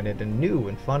disappointed in new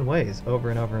and fun ways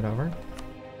over and over and over.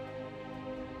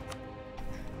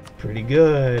 Pretty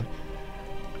good.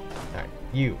 Alright,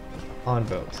 you, on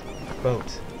boat.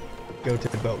 Boat. Go to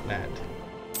the boat land.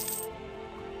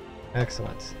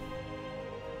 Excellent.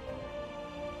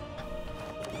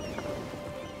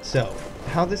 So,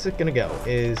 how this is going to go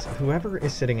is whoever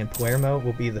is sitting in Palermo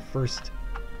will be the first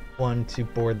one to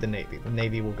board the Navy. The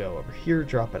Navy will go over here,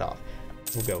 drop it off.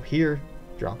 We'll go here,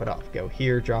 drop it off. Go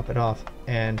here, drop it off.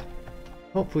 And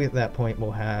hopefully at that point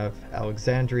we'll have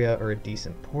Alexandria or a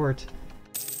decent port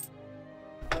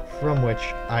from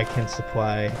which I can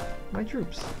supply my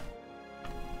troops.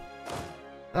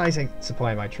 I say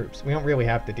supply my troops. We don't really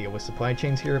have to deal with supply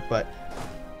chains here, but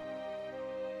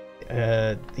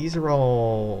these are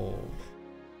all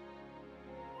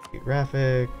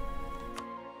geographic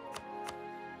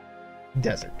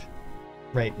desert,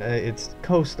 right? It's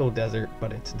coastal desert,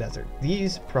 but it's desert.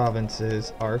 These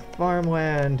provinces are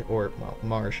farmland, or well,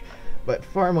 marsh, but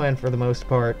farmland for the most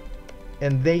part,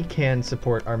 and they can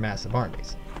support our massive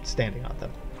armies standing on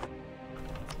them.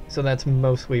 So that's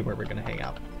mostly where we're going to hang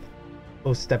out.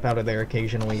 We'll step out of there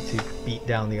occasionally to beat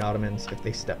down the Ottomans if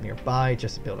they step nearby,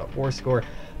 just to build up war score.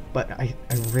 But I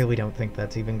really don't think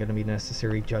that's even going to be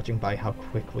necessary, judging by how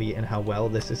quickly and how well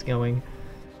this is going.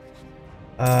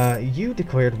 You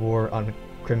declared war on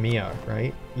Crimea,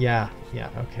 right? Yeah,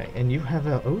 okay. And you have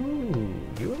a... Ooh,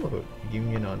 you have a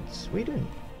union on Sweden.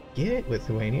 Get it,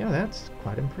 Lithuania. That's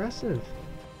quite impressive.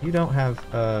 You don't have...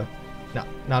 No,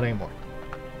 not anymore.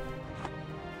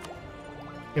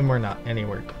 And we're not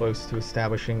anywhere close to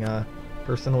establishing a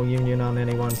personal union on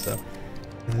anyone, so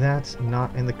that's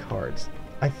not in the cards.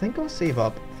 I think I'll save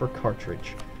up for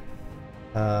cartridge.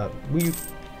 We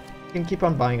can keep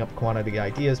on buying up quantity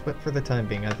ideas, but for the time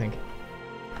being, I think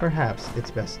perhaps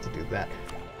it's best to do that.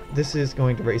 This is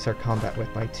going to raise our combat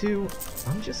width by 2.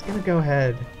 I'm just going to go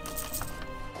ahead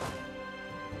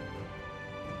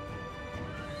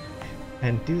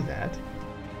and do that.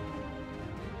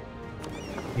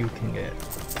 You can get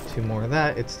 2 more of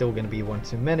that. It's still going to be 1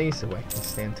 too many, so I can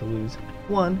stand to lose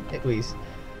 1 at least.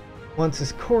 Once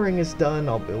this coring is done,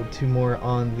 I'll build 2 more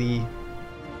on the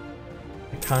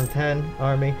Kantan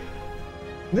army.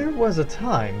 There was a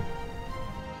time,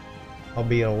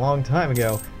 albeit a long time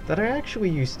ago, that I actually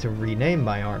used to rename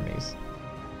my armies.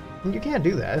 And you can't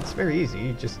do that, it's very easy.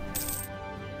 You just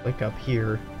click up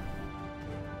here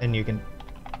and you can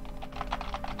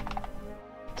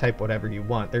type whatever you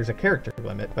want. There's a character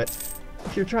limit, but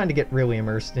if you're trying to get really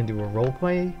immersed into a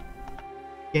roleplay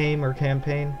game or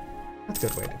campaign, that's a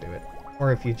good way to do it.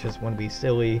 Or if you just want to be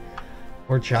silly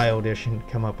or childish and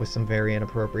come up with some very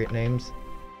inappropriate names,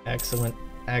 excellent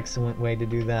way to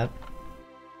do that.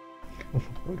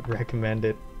 Would recommend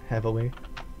it heavily.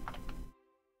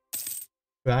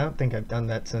 But I don't think I've done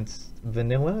that since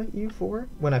Vanilla U4.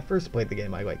 When I first played the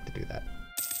game, I liked to do that.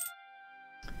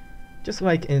 Just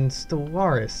like in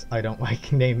Stellaris, I don't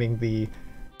like naming the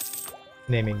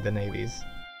navies.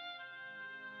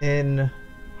 In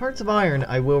Hearts of Iron,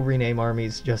 I will rename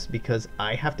armies just because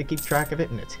I have to keep track of it,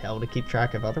 and it's hell to keep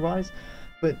track of otherwise.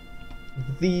 But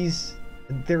these,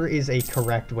 there is a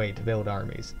correct way to build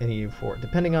armies in EU4.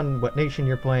 Depending on what nation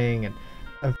you're playing and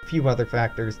a few other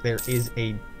factors, there is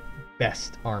a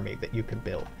best army that you could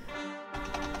build.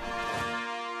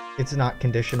 It's not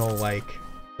conditional like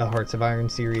the Hearts of Iron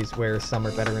series, where some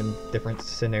are better in different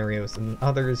scenarios than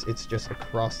others. It's just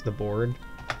across the board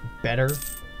better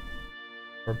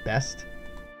or best.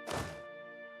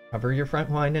 Cover your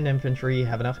front line and infantry,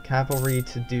 have enough cavalry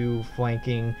to do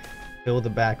flanking, build the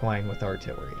back line with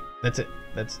artillery. That's it.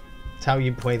 That's how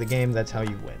you play the game, that's how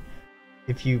you win.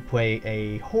 If you play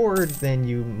a horde, then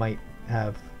you might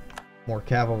have more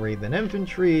cavalry than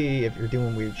infantry if you're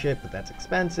doing weird shit, but that's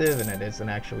expensive and it isn't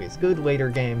actually as good later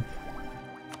game.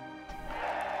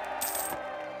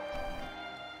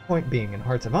 Point being, in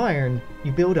Hearts of Iron,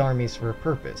 you build armies for a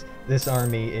purpose. This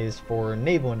army is for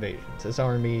naval invasions. This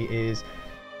army is,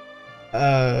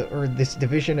 or this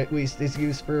division at least, is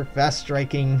used for fast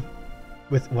striking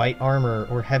with light armor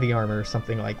or heavy armor or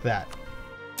something like that.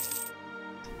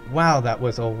 Wow, that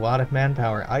was a lot of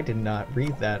manpower. I did not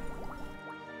read that.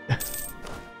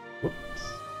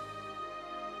 Whoops.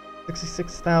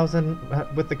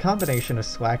 66,000 with the combination of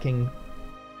slacking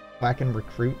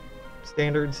recruit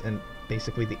standards and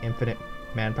basically the infinite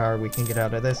manpower we can get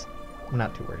out of this. I'm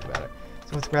not too worried about it.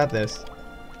 So let's grab this.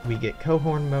 We get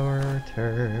Cohorn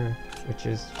Mortar, which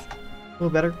is a little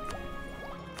better.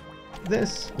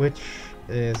 This, which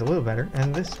is a little better,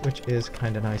 and this, which is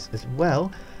kind of nice as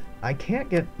well. I can't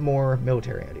get more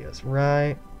military ideas,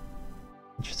 right?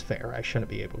 Which is fair, I shouldn't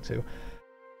be able to.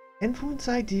 Influence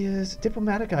ideas,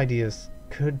 diplomatic ideas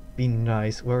could be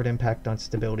nice. Lowered impact on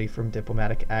stability from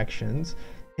diplomatic actions.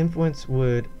 Influence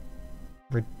would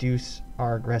reduce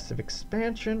our aggressive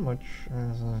expansion, which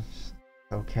is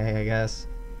okay, I guess.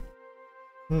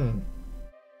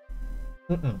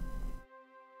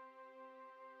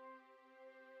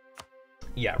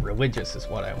 Yeah, religious is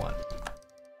what I want.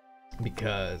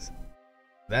 Because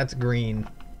that's green,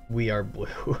 we are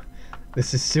blue.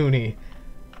 This is Sunni,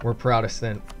 we're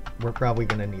Protestant. We're probably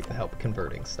gonna need the help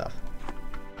converting stuff.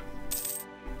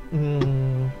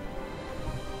 Yeah,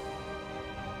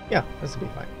 this will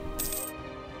be fine.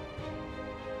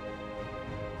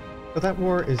 So that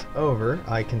war is over.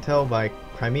 I can tell by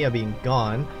Crimea being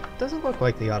gone. Doesn't look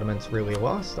like the Ottomans really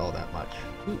lost all that much.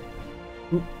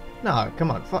 Nah,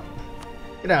 come on,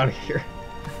 get out of here.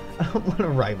 I don't want to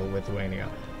rival Lithuania.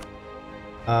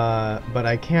 But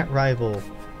I can't rival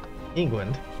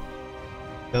England,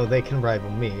 though they can rival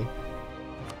me.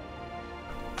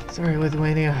 Sorry,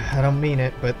 Lithuania, I don't mean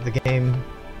it, but the game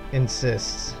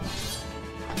insists.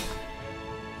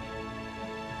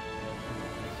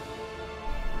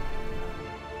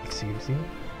 Excuse you?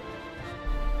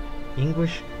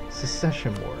 English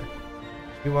Secession War.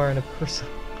 You are in a person.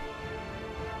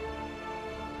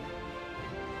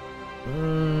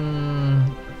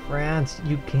 France,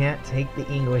 you can't take the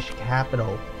English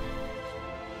capital.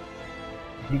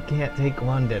 You can't take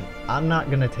London. I'm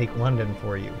not gonna take London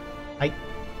for you.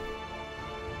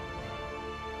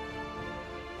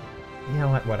 You know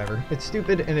what, whatever. It's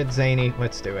stupid and it's zany.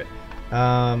 Let's do it.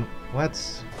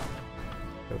 Let's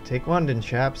go take London,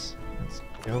 chaps. Let's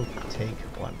go take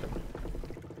London.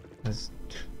 Let's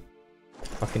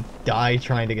fucking die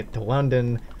trying to get to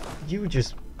London. You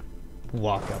just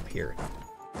walk up here.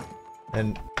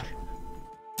 And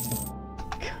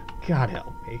God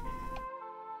help me.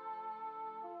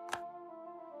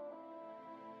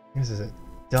 This is a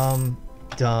dumb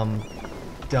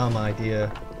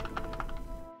idea.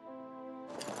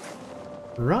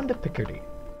 Run to Picardy.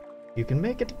 You can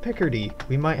make it to Picardy.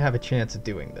 We might have a chance of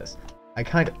doing this. I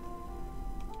kind of...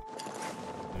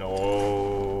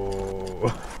 No.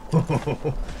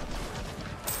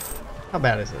 How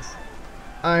bad is this?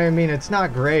 I mean, it's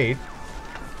not great.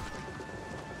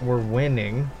 We're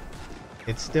winning.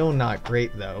 It's still not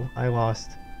great, though. I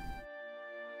lost...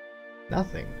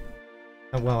 nothing.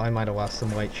 Well, I might have lost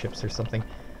some light ships or something.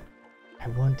 I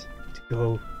want to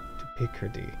go to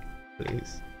Picardy,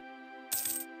 please.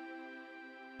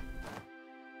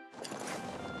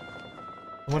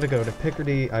 I want to go to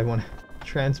Picardy. I want to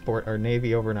transport our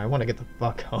navy over, and I want to get the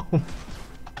fuck home.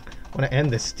 I want to end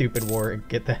this stupid war and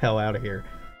get the hell out of here.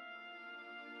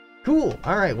 Cool!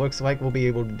 Alright, looks like we'll be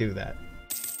able to do that.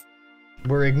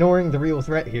 We're ignoring the real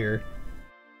threat here.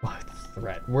 What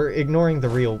threat? We're ignoring the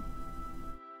real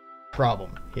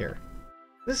problem here.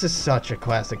 This is such a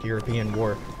classic European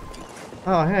war.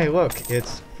 Oh, hey, look,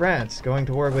 it's France going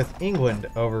to war with England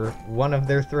over one of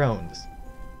their thrones.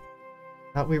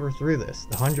 Thought we were through this.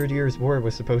 The 100 Years' War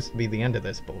was supposed to be the end of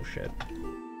this bullshit.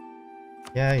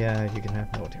 Yeah, you can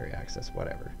have military access,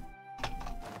 whatever.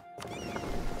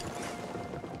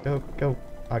 Go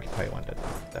occupy London.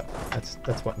 So,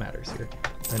 that's what matters here.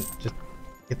 And just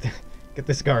get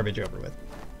this garbage over with.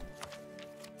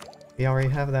 We already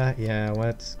have that. Yeah,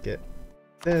 let's get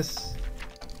this.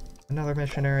 Another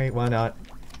missionary. Why not?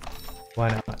 Why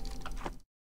not?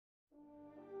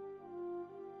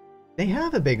 They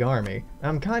have a big army.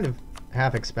 I'm kind of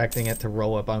half expecting it to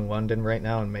roll up on London right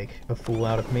now and make a fool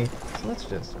out of me. So let's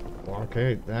just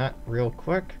blockade that real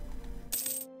quick.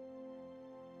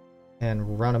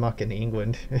 And run amok in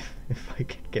England if I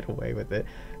can get away with it.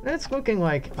 And it's looking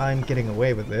like I'm getting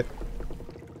away with it.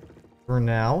 For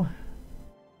now.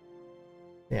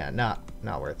 Yeah, not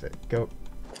worth it. Go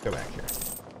back here.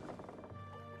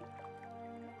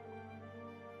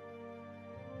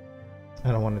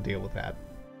 I don't want to deal with that.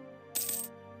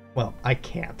 Well, I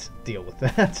can't deal with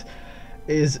that.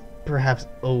 Is perhaps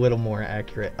a little more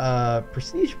accurate.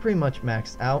 Prestige pretty much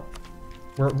maxed out.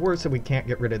 We're at war, so we can't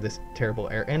get rid of this terrible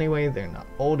heir anyway. They're not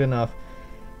old enough.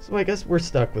 So I guess we're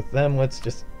stuck with them. Let's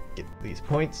just get these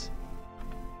points.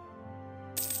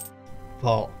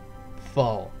 Fall.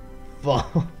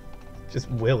 Just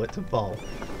will it to fall.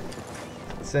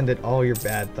 send it all your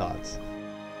bad thoughts.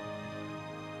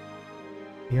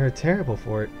 You're terrible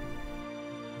for it.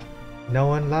 No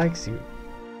one likes you.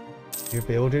 Your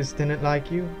builders didn't like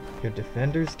you. Your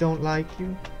defenders don't like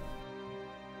you.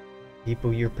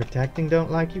 People you're protecting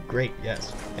don't like you. Great,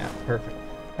 yes. Yeah, perfect.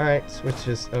 Alright, switch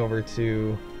this over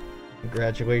to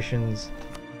congratulations.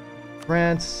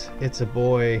 France, it's a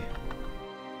boy.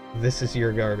 This is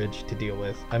your garbage to deal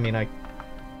with. I mean, I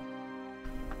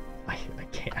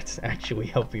can't actually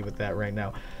help you with that right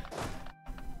now.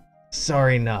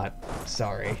 Sorry, not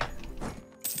sorry.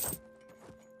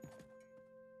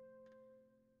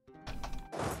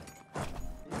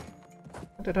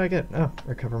 What did I get? Oh,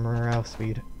 recover morale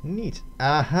speed. Neat.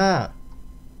 Aha!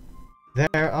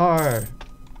 There are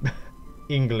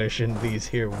English in these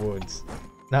here woods.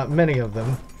 Not many of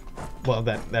them. Well,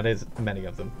 that is many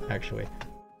of them, actually.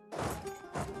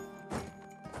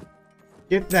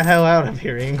 Get the hell out of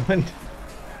here, England.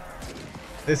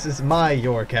 This is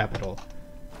your capital.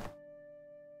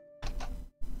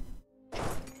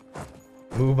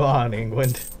 Move on,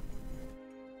 England.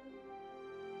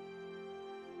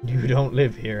 You don't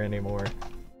live here anymore.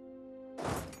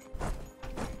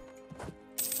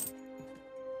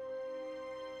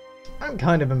 I'm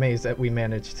kind of amazed that we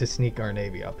managed to sneak our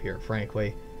navy up here,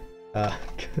 frankly.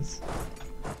 Because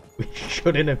we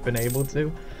shouldn't have been able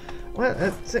to. Well,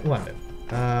 it's in London.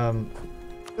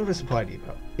 Go to Supply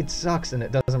Depot. It sucks and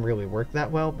it doesn't really work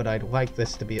that well, but I'd like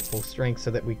this to be at full strength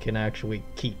so that we can actually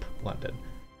keep London.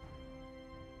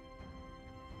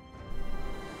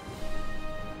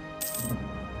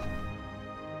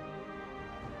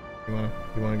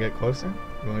 You wanna get closer?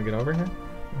 You wanna get over here?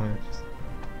 You wanna just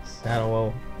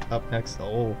saddle up next to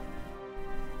old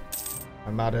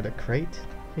Armada de Crate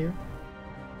here?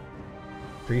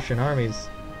 Grecian armies,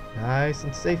 nice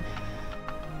and safe.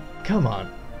 Come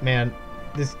on, man.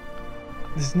 This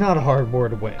is not a hard war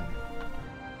to win.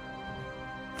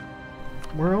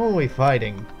 We're only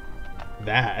fighting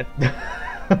that.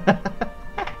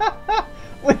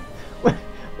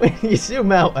 when you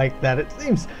zoom out like that, it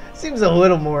seems a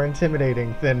little more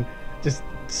intimidating than just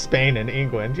Spain and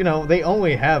England. You know, they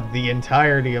only have the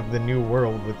entirety of the New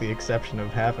World with the exception of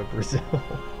half of Brazil.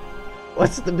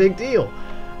 What's the big deal?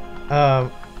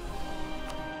 But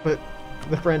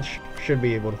the French should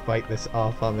be able to fight this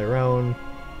off on their own.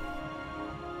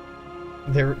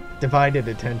 Their divided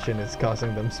attention is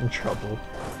causing them some trouble.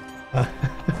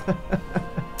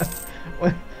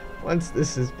 Once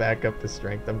this is back up to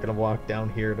strength, I'm gonna walk down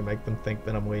here to make them think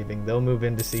that I'm waving. They'll move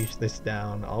in to siege this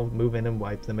down. I'll move in and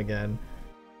wipe them again.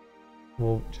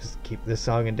 We'll just keep this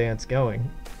song and dance going.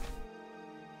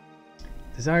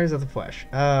 Desires of the flesh.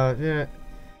 Yeah.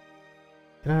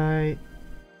 Can I...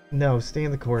 No, stay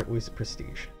in the court, lose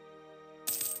prestige.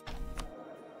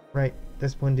 Right,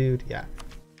 this one dude, yeah.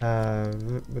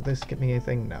 Would this get me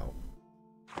anything? No.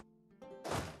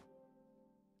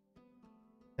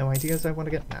 No ideas I want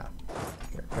to get? Nah.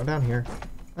 Here, go down here.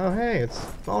 Oh hey, it's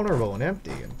vulnerable and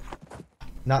empty and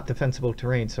not defensible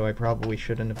terrain, so I probably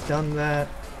shouldn't have done that.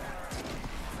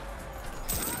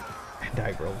 And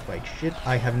I rolled like shit.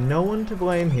 I have no one to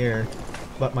blame here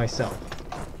but myself.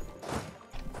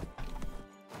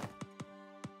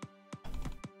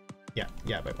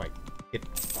 Yeah, but wait.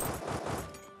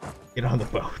 Get on the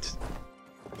boat.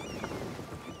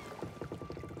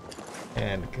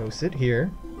 And go sit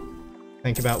here.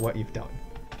 Think about what you've done.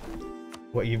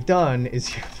 What you've done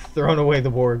is you've thrown away the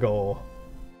war goal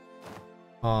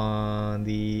on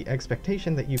the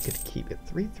expectation that you could keep it.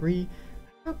 3-3.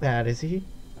 How bad is he?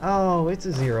 Oh, it's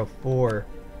a 0-4.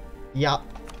 Yup.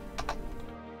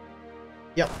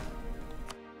 Yep.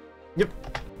 Yep.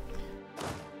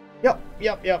 Yep,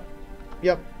 yep, yep.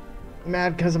 Yep.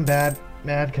 Mad 'cause I'm bad.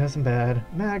 Mad 'cause I'm bad.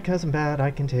 Mad 'cause I'm bad. I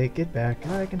can take it back.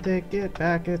 I can take it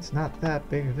back. It's not that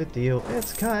big of a deal.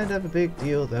 It's kind of a big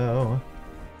deal, though.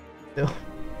 Still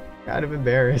kind of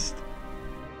embarrassed.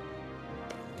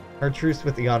 Our truce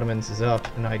with the Ottomans is up,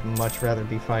 and I'd much rather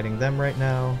be fighting them right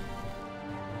now.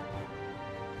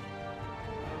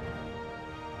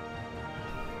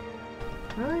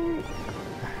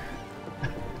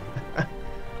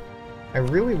 I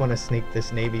really want to sneak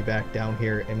this navy back down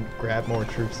here and grab more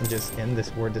troops and just end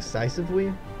this war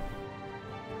decisively.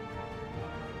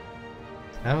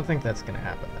 I don't think that's going to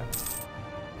happen then.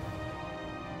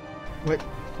 But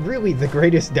really, the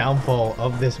greatest downfall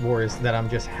of this war is that I'm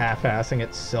just half-assing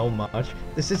it so much.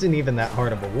 This isn't even that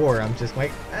hard of a war. I'm just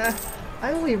like,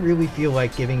 I only really feel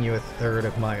like giving you a third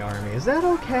of my army. Is that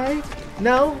okay?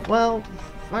 No? Well,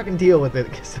 fucking deal with it,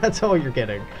 because that's all you're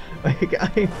getting. Like,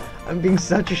 I'm being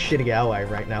such a shitty ally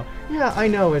right now. Yeah, I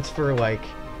know it's for, like,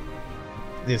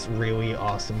 this really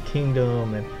awesome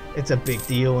kingdom, and it's a big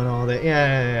deal and all that.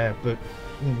 Yeah, but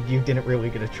you didn't really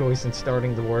get a choice in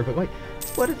starting the war. But wait,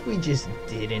 what if we just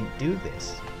didn't do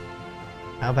this?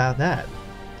 How about that?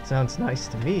 Sounds nice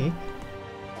to me.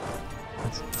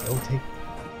 Let's go take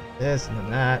this and then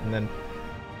that, and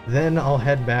then I'll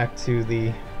head back to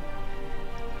the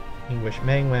English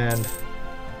mainland.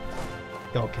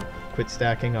 Y'all can quit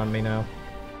stacking on me now.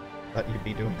 Thought you'd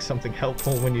be doing something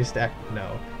helpful when you stack.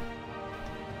 No.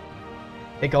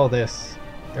 Take all this.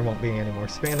 There won't be any more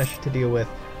Spanish to deal with.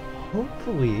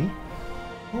 Hopefully,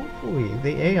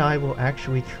 the AI will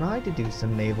actually try to do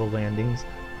some naval landings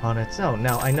on its own.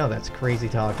 Now, I know that's crazy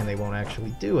talk and they won't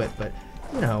actually do it, but,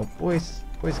 you know, boys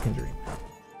can dream.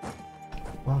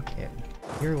 Lock in.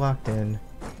 You're locked in.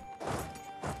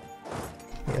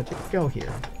 Yeah, just go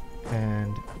here.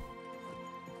 And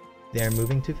they're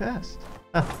moving too fast.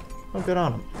 Oh, good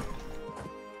on them.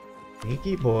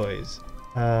 Sneaky boys.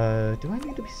 Do I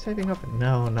need to be saving up?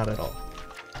 No, not at all.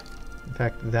 In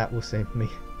fact, that will save me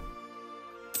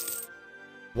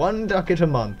 1 ducat a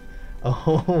month. A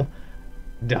whole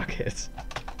ducat.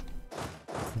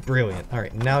 Brilliant.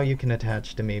 Alright, now you can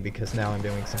attach to me because now I'm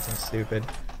doing something stupid.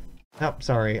 Oh,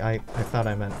 sorry, I thought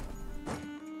I meant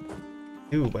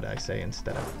do what I say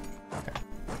instead of. Okay.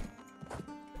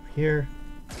 Here.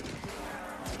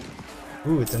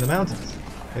 Ooh, it's in the mountains.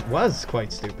 It was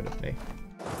quite stupid of me.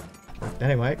 But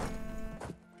anyway.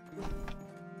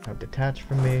 Now detach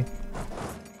from me.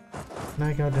 Can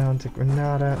I go down to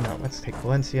Granada? No, let's take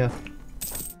Valencia.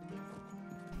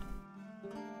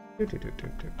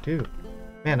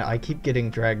 Man, I keep getting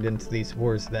dragged into these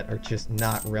wars that are just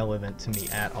not relevant to me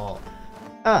at all.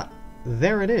 Ah,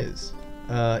 there it is.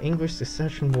 English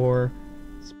Succession War.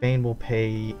 Spain will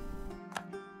pay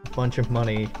a bunch of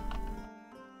money.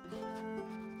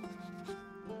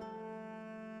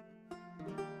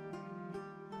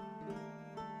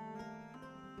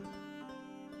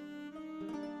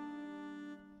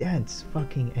 Dense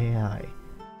fucking AI.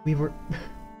 We were...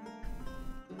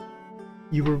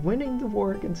 You were winning the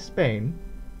war against Spain.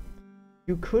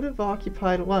 You could have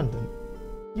occupied London.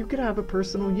 You could have a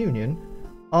personal union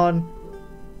on...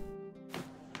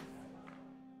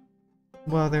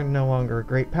 Well, they're no longer a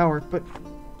great power, but...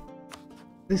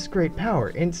 This great power.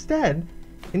 Instead,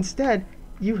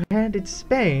 you handed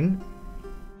Spain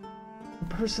a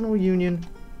personal union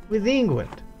with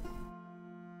England.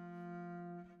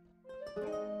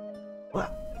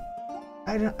 Well,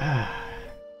 I don't...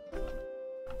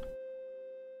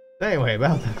 Anyway,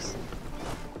 about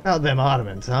them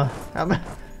Ottomans, huh?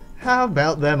 How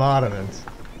about them Ottomans?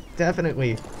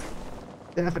 Definitely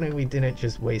didn't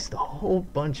just waste a whole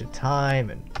bunch of time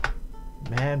and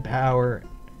manpower,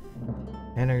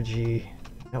 energy.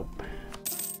 Nope,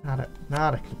 not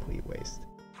a complete waste.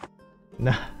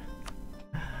 No.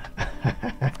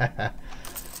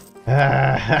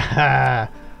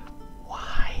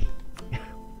 Why?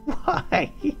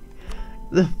 Why?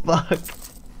 The fuck?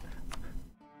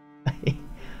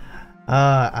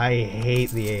 I hate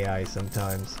the AI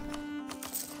sometimes.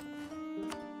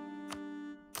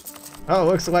 Oh,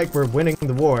 looks like we're winning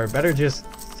the war. Better just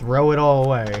throw it all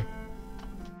away.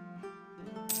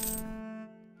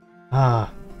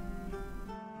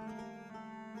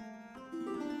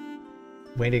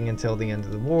 Waiting until the end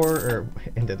of the war, or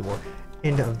end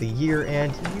of the year,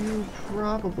 and you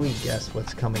probably guess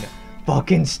what's coming up.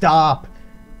 Fucking stop!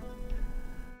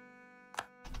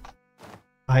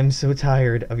 I'm so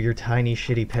tired of your tiny,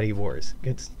 shitty, petty wars.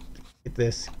 Get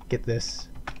this.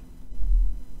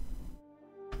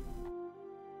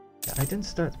 Yeah, I didn't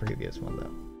start the previous one,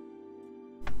 though.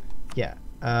 Yeah,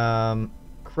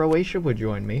 Croatia would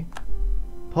join me.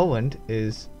 Poland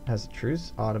has a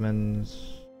truce.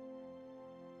 Ottomans...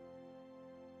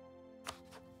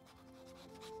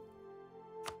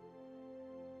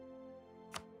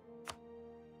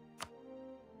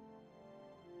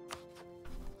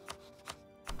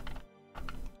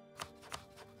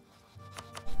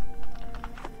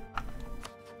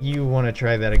 You want to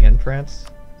try that again, France?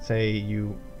 Say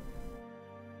you...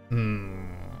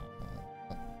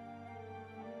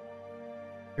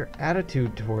 Your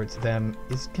attitude towards them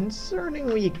is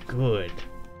concerningly good.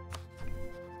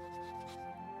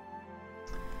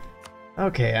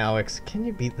 Okay, Alex, can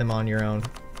you beat them on your own?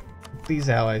 These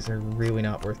allies are really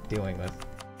not worth dealing with.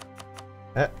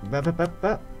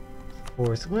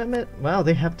 Force limit? Wow,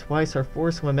 they have twice our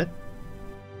force limit.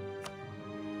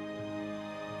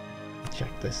 Check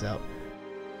this out.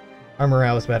 Our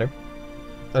morale is better.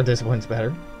 Our discipline's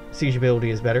better. Siege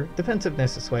ability is better.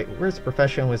 Defensiveness is slightly worse.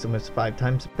 Professionalism is 5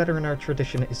 times better, and our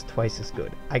tradition is twice as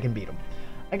good. I can beat them.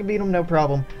 I can beat them, no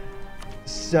problem.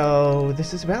 So,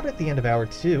 this is about at the end of hour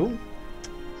 2.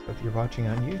 So if you're watching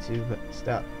on YouTube,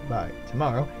 stop by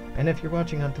tomorrow. And if you're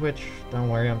watching on Twitch, don't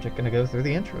worry, I'm just gonna go through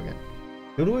the intro again.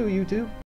 Toodaloo, YouTube!